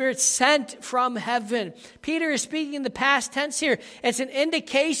Holy Spirit sent from heaven. Peter is speaking in the past tense here. It's an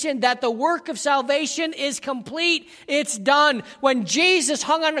indication that the work of salvation is complete. It's done. When Jesus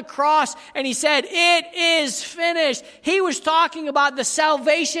hung on the cross and he said, it is finished, he was talking about the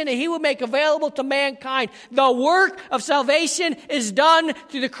salvation that he would make available to mankind. The work of salvation is done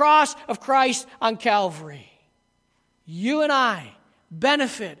through the cross of Christ on Calvary. You and I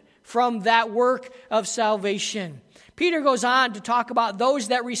benefit from that work of salvation. Peter goes on to talk about those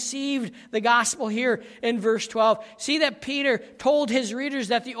that received the gospel here in verse 12. See that Peter told his readers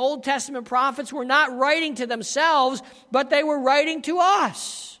that the Old Testament prophets were not writing to themselves, but they were writing to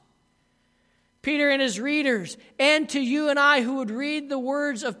us. Peter and his readers, and to you and I who would read the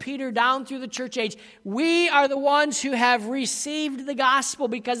words of Peter down through the church age, we are the ones who have received the gospel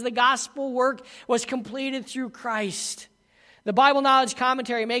because the gospel work was completed through Christ. The Bible Knowledge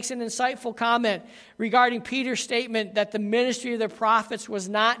Commentary makes an insightful comment regarding Peter's statement that the ministry of the prophets was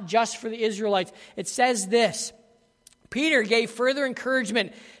not just for the Israelites. It says this, Peter gave further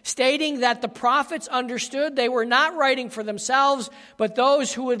encouragement, stating that the prophets understood they were not writing for themselves, but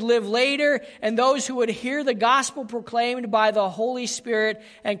those who would live later and those who would hear the gospel proclaimed by the Holy Spirit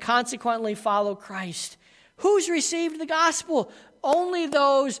and consequently follow Christ. Who's received the gospel? Only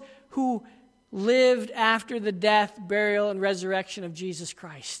those who lived after the death, burial, and resurrection of Jesus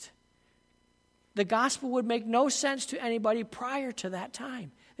Christ. The gospel would make no sense to anybody prior to that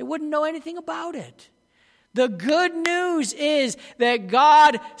time. They wouldn't know anything about it. The good news is that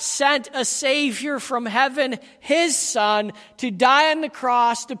God sent a Savior from heaven, His Son, to die on the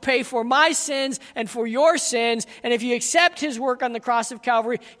cross to pay for my sins and for your sins. And if you accept His work on the cross of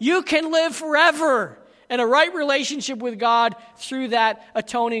Calvary, you can live forever in a right relationship with God through that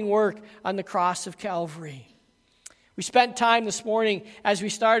atoning work on the cross of Calvary. We spent time this morning as we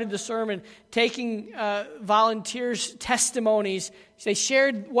started the sermon taking volunteers' testimonies. They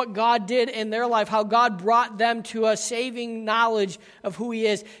shared what God did in their life, how God brought them to a saving knowledge of who He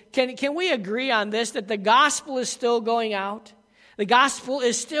is. Can we agree on this, that the gospel is still going out? The gospel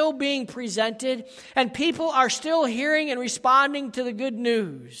is still being presented, and people are still hearing and responding to the good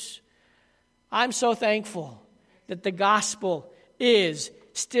news. I'm so thankful that the gospel is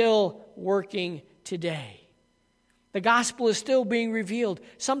still working today. The gospel is still being revealed,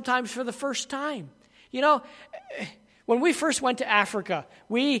 sometimes for the first time. You know, when we first went to Africa,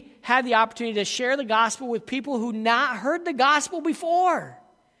 we had the opportunity to share the gospel with people who not heard the gospel before.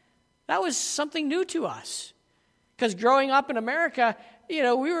 That was something new to us. Because growing up in America, you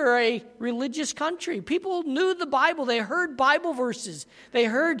know, we were a religious country. People knew the Bible. They heard Bible verses. They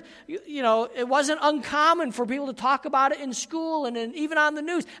heard, you know, it wasn't uncommon for people to talk about it in school and even on the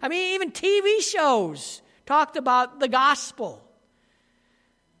news. I mean, even TV shows talked about the gospel.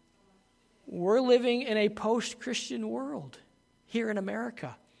 We're living in a post-Christian world here in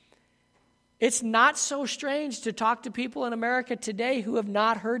America. It's not so strange to talk to people in America today who have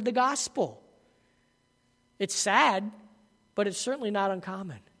not heard the gospel. It's sad, but it's certainly not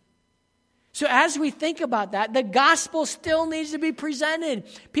uncommon. So as we think about that, the gospel still needs to be presented.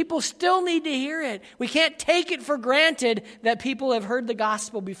 People still need to hear it. We can't take it for granted that people have heard the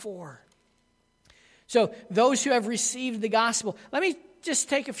gospel before. So those who have received the gospel, let me just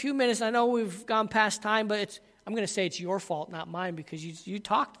take a few minutes. I know we've gone past time, but I'm going to say it's your fault, not mine, because you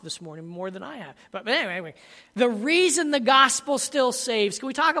talked this morning more than I have. But anyway, the reason the gospel still saves, can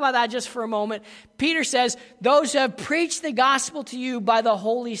we talk about that just for a moment? Peter says, those who have preached the gospel to you by the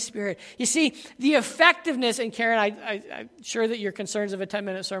Holy Spirit. You see, the effectiveness, and Karen, I'm sure that your concerns of a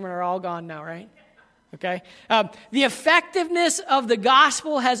 10-minute sermon are all gone now, right? Okay? The effectiveness of the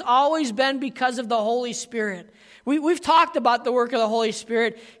gospel has always been because of the Holy Spirit. We've talked about the work of the Holy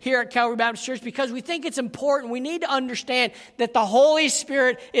Spirit here at Calvary Baptist Church because we think it's important. We need to understand that the Holy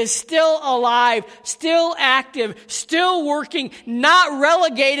Spirit is still alive, still active, still working, not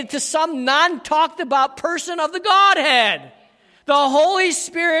relegated to some non-talked about person of the Godhead. The Holy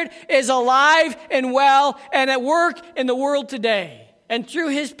Spirit is alive and well and at work in the world today. And through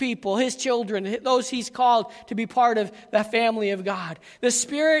his people, his children, those he's called to be part of the family of God. The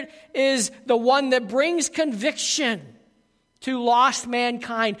Spirit is the one that brings conviction to lost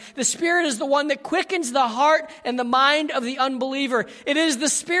mankind. The Spirit is the one that quickens the heart and the mind of the unbeliever. It is the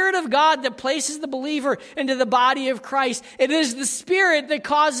Spirit of God that places the believer into the body of Christ. It is the Spirit that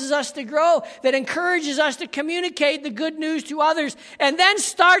causes us to grow, that encourages us to communicate the good news to others, and then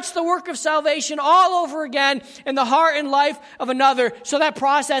starts the work of salvation all over again in the heart and life of another, so that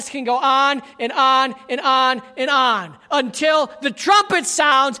process can go on and on and on and on until the trumpet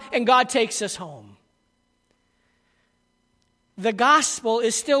sounds and God takes us home. The gospel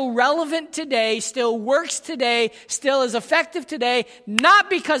is still relevant today, still works today, still is effective today,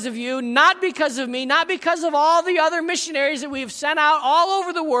 not because of you, not because of me, not because of all the other missionaries that we have sent out all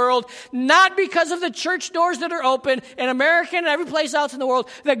over the world, not because of the church doors that are open in America and every place else in the world.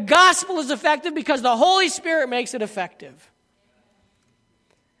 The gospel is effective because the Holy Spirit makes it effective.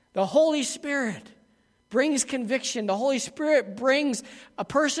 The Holy Spirit brings conviction. The Holy Spirit brings a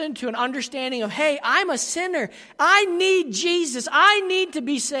person to an understanding of, hey, I'm a sinner. I need Jesus. I need to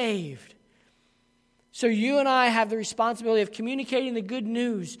be saved. So you and I have the responsibility of communicating the good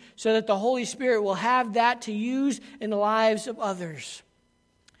news so that the Holy Spirit will have that to use in the lives of others.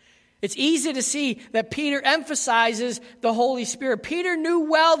 It's easy to see that Peter emphasizes the Holy Spirit. Peter knew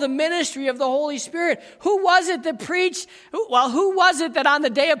well the ministry of the Holy Spirit. Who was it that preached? Well, who was it that on the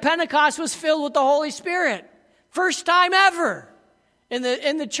day of Pentecost was filled with the Holy Spirit? First time ever in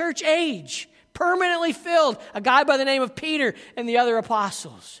the church age. Permanently filled. A guy by the name of Peter and the other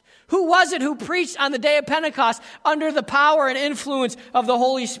apostles. Who was it who preached on the day of Pentecost under the power and influence of the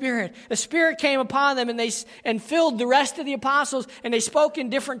Holy Spirit? The Spirit came upon them and filled the rest of the apostles, and they spoke in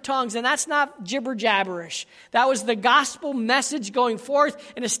different tongues. And that's not jibber-jabberish. That was the gospel message going forth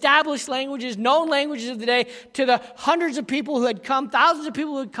in established languages, known languages of the day, to the hundreds of people who had come, thousands of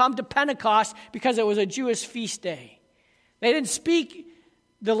people who had come to Pentecost because it was a Jewish feast day. They didn't speak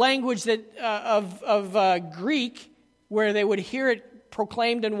the language that of Greek, where they would hear it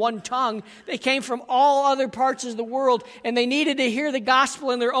proclaimed in one tongue. They came from all other parts of the world, and they needed to hear the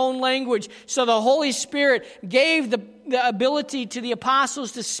gospel in their own language. So the Holy Spirit gave the ability to the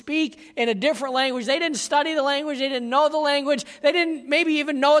apostles to speak in a different language. They didn't study the language. They didn't know the language. They didn't maybe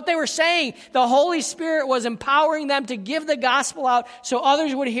even know what they were saying. The Holy Spirit was empowering them to give the gospel out so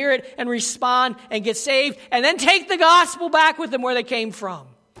others would hear it and respond and get saved, and then take the gospel back with them where they came from.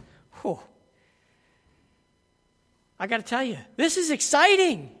 Whew. I got to tell you, this is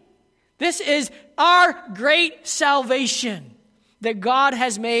exciting. This is our great salvation that God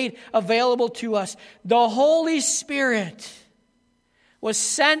has made available to us. The Holy Spirit was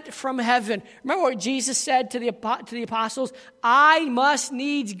sent from heaven. Remember what Jesus said to the apostles? I must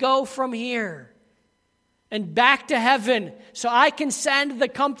needs go from here and back to heaven so I can send the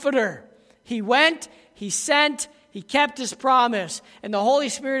Comforter. He went, he sent, He kept his promise. And the Holy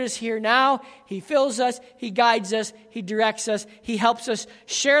Spirit is here now. He fills us. He guides us. He directs us. He helps us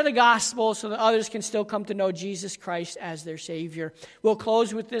share the gospel so that others can still come to know Jesus Christ as their Savior. We'll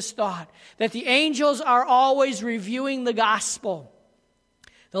close with this thought, that the angels are always reviewing the gospel.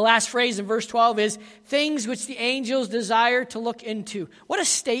 The last phrase in verse 12 is, things which the angels desire to look into. What a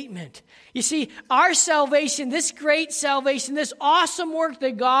statement. You see, our salvation, this great salvation, this awesome work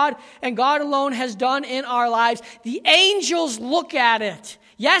that God and God alone has done in our lives, the angels look at it.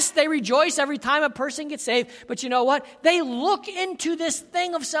 Yes, they rejoice every time a person gets saved, but you know what? They look into this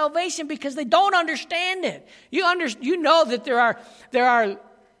thing of salvation because they don't understand it. You know that there are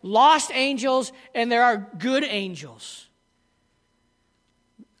lost angels and there are good angels.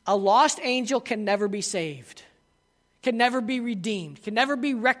 A lost angel can never be saved, can never be redeemed, can never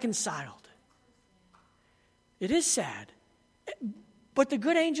be reconciled. It is sad. But the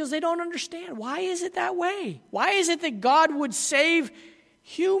good angels, they don't understand. Why is it that way? Why is it that God would save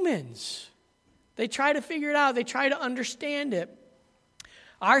humans? They try to figure it out. They try to understand it.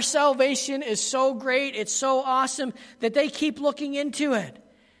 Our salvation is so great, it's so awesome that they keep looking into it.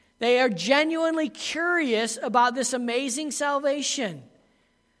 They are genuinely curious about this amazing salvation.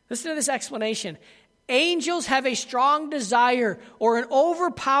 Listen to this explanation. Angels have a strong desire or an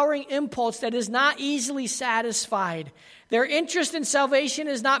overpowering impulse that is not easily satisfied. Their interest in salvation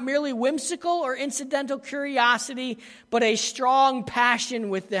is not merely whimsical or incidental curiosity, but a strong passion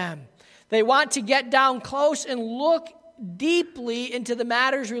with them. They want to get down close and look deeply into the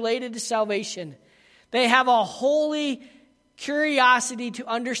matters related to salvation. They have a holy curiosity to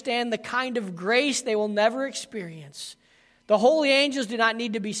understand the kind of grace they will never experience. The holy angels do not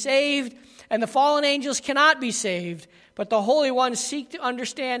need to be saved, and the fallen angels cannot be saved, but the holy ones seek to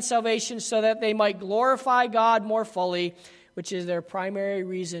understand salvation so that they might glorify God more fully, which is their primary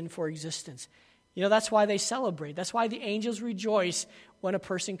reason for existence. You know, that's why they celebrate. That's why the angels rejoice when a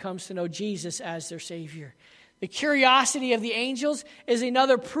person comes to know Jesus as their Savior. The curiosity of the angels is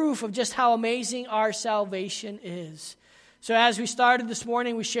another proof of just how amazing our salvation is. So as we started this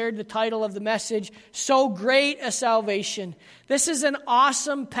morning, we shared the title of the message, So Great a Salvation. This is an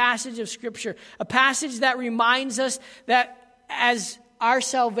awesome passage of Scripture, a passage that reminds us that as our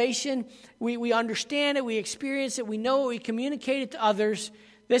salvation, we understand it, we experience it, we know it, we communicate it to others.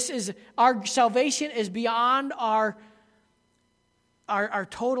 Our salvation is beyond our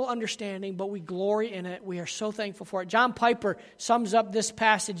total understanding, but we glory in it. We are so thankful for it. John Piper sums up this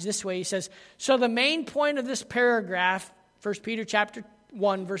passage this way. He says, so the main point of this paragraph, 1 Peter chapter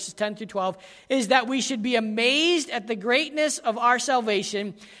 1, verses 10 through 12, is that we should be amazed at the greatness of our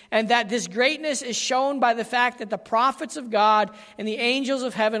salvation, and that this greatness is shown by the fact that the prophets of God and the angels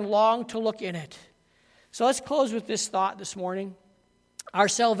of heaven long to look in it. So let's close with this thought this morning. Our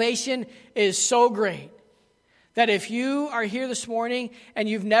salvation is so great that if you are here this morning and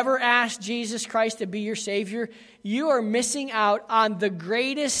you've never asked Jesus Christ to be your Savior, you are missing out on the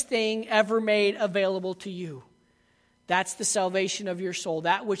greatest thing ever made available to you. That's the salvation of your soul,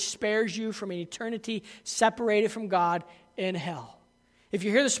 that which spares you from an eternity separated from God in hell. If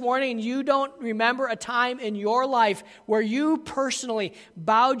you're here this morning and you don't remember a time in your life where you personally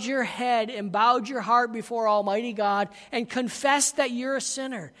bowed your head and bowed your heart before Almighty God and confessed that you're a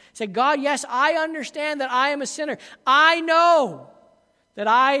sinner, said, God, yes, I understand that I am a sinner. I know that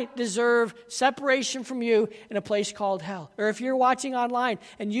I deserve separation from you in a place called hell. Or if you're watching online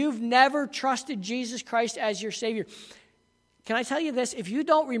and you've never trusted Jesus Christ as your Savior, can I tell you this? If you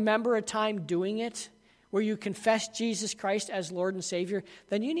don't remember a time doing it, where you confess Jesus Christ as Lord and Savior,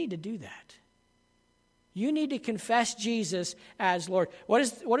 then you need to do that. You need to confess Jesus as Lord. What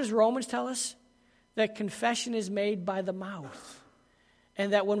does Romans tell us? That confession is made by the mouth.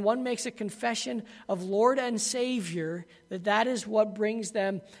 And that when one makes a confession of Lord and Savior, that is what brings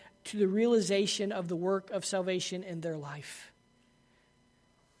them to the realization of the work of salvation in their life.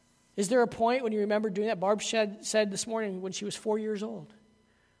 Is there a point when you remember doing that? Barb said this morning when she was 4 years old.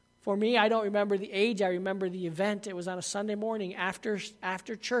 For me, I don't remember the age. I remember the event. It was on a Sunday morning after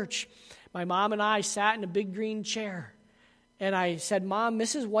church. My mom and I sat in a big green chair. And I said, Mom,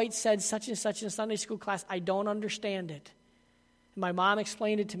 Mrs. White said such and such in a Sunday school class. I don't understand it. And my mom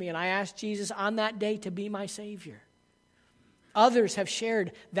explained it to me. And I asked Jesus on that day to be my Savior. Others have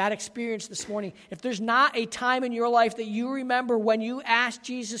shared that experience this morning. If there's not a time in your life that you remember when you asked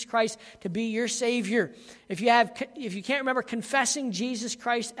Jesus Christ to be your Savior, if you can't remember confessing Jesus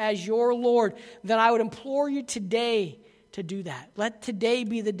Christ as your Lord, then I would implore you today to do that. Let today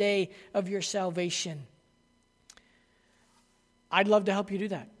be the day of your salvation. I'd love to help you do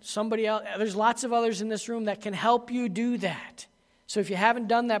that. Somebody else, there's lots of others in this room that can help you do that. So if you haven't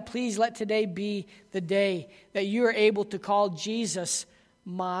done that, please let today be the day that you are able to call Jesus,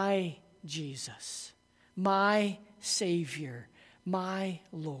 my Savior, my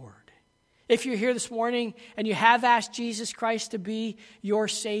Lord. If you're here this morning and you have asked Jesus Christ to be your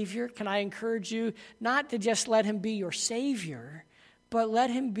Savior, can I encourage you not to just let him be your Savior, but let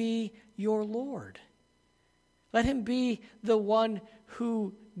him be your Lord. Let him be the one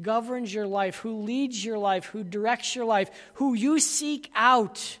who governs your life, who leads your life, who directs your life, who you seek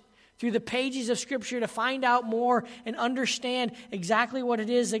out through the pages of Scripture to find out more and understand exactly what it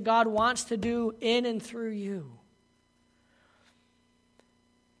is that God wants to do in and through you.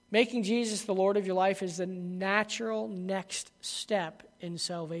 Making Jesus the Lord of your life is the natural next step in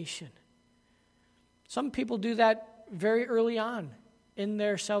salvation. Some people do that very early on in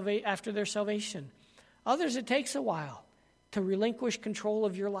their after their salvation. Others, it takes a while to relinquish control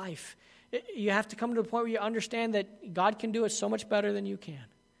of your life. You have to come to a point where you understand that God can do it so much better than you can.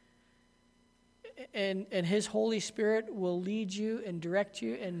 And his Holy Spirit will lead you and direct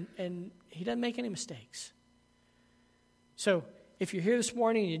you, and he doesn't make any mistakes. So if you're here this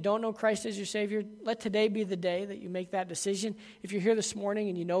morning and you don't know Christ as your Savior, let today be the day that you make that decision. If you're here this morning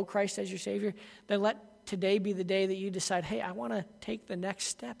and you know Christ as your Savior, then let today be the day that you decide, hey, I want to take the next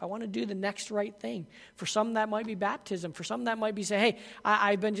step. I want to do the next right thing. For some, that might be baptism. For some, that might be say, hey,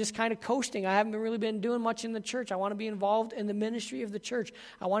 I've been just kind of coasting. I haven't really been doing much in the church. I want to be involved in the ministry of the church.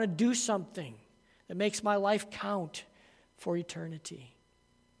 I want to do something that makes my life count for eternity.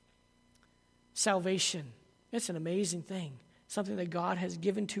 Salvation, it's an amazing thing. Something that God has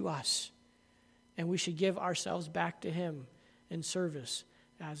given to us. And we should give ourselves back to him in service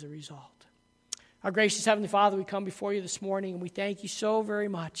as a result. Our gracious Heavenly Father, we come before you this morning and we thank you so very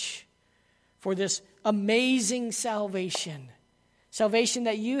much for this amazing salvation. Salvation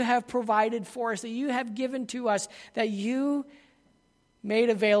that you have provided for us, that you have given to us, that you made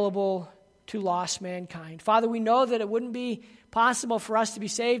available to lost mankind. Father, we know that it wouldn't be possible for us to be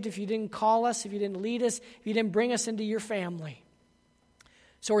saved if you didn't call us, if you didn't lead us, if you didn't bring us into your family.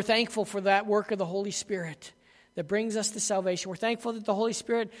 So we're thankful for that work of the Holy Spirit that brings us to salvation. We're thankful that the Holy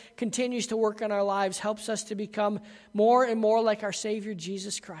Spirit continues to work in our lives, helps us to become more and more like our Savior,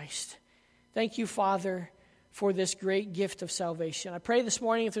 Jesus Christ. Thank you, Father, for this great gift of salvation. I pray this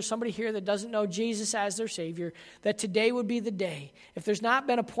morning, if there's somebody here that doesn't know Jesus as their Savior, that today would be the day. If there's not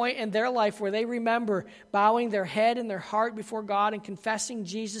been a point in their life where they remember bowing their head and their heart before God and confessing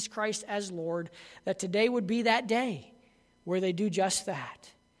Jesus Christ as Lord, that today would be that day where they do just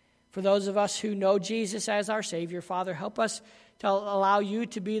that. For those of us who know Jesus as our Savior, Father, help us to allow you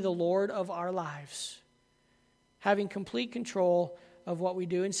to be the Lord of our lives, having complete control of what we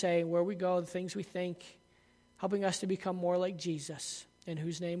do and say, where we go, the things we think, helping us to become more like Jesus, in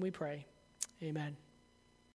whose name we pray. Amen.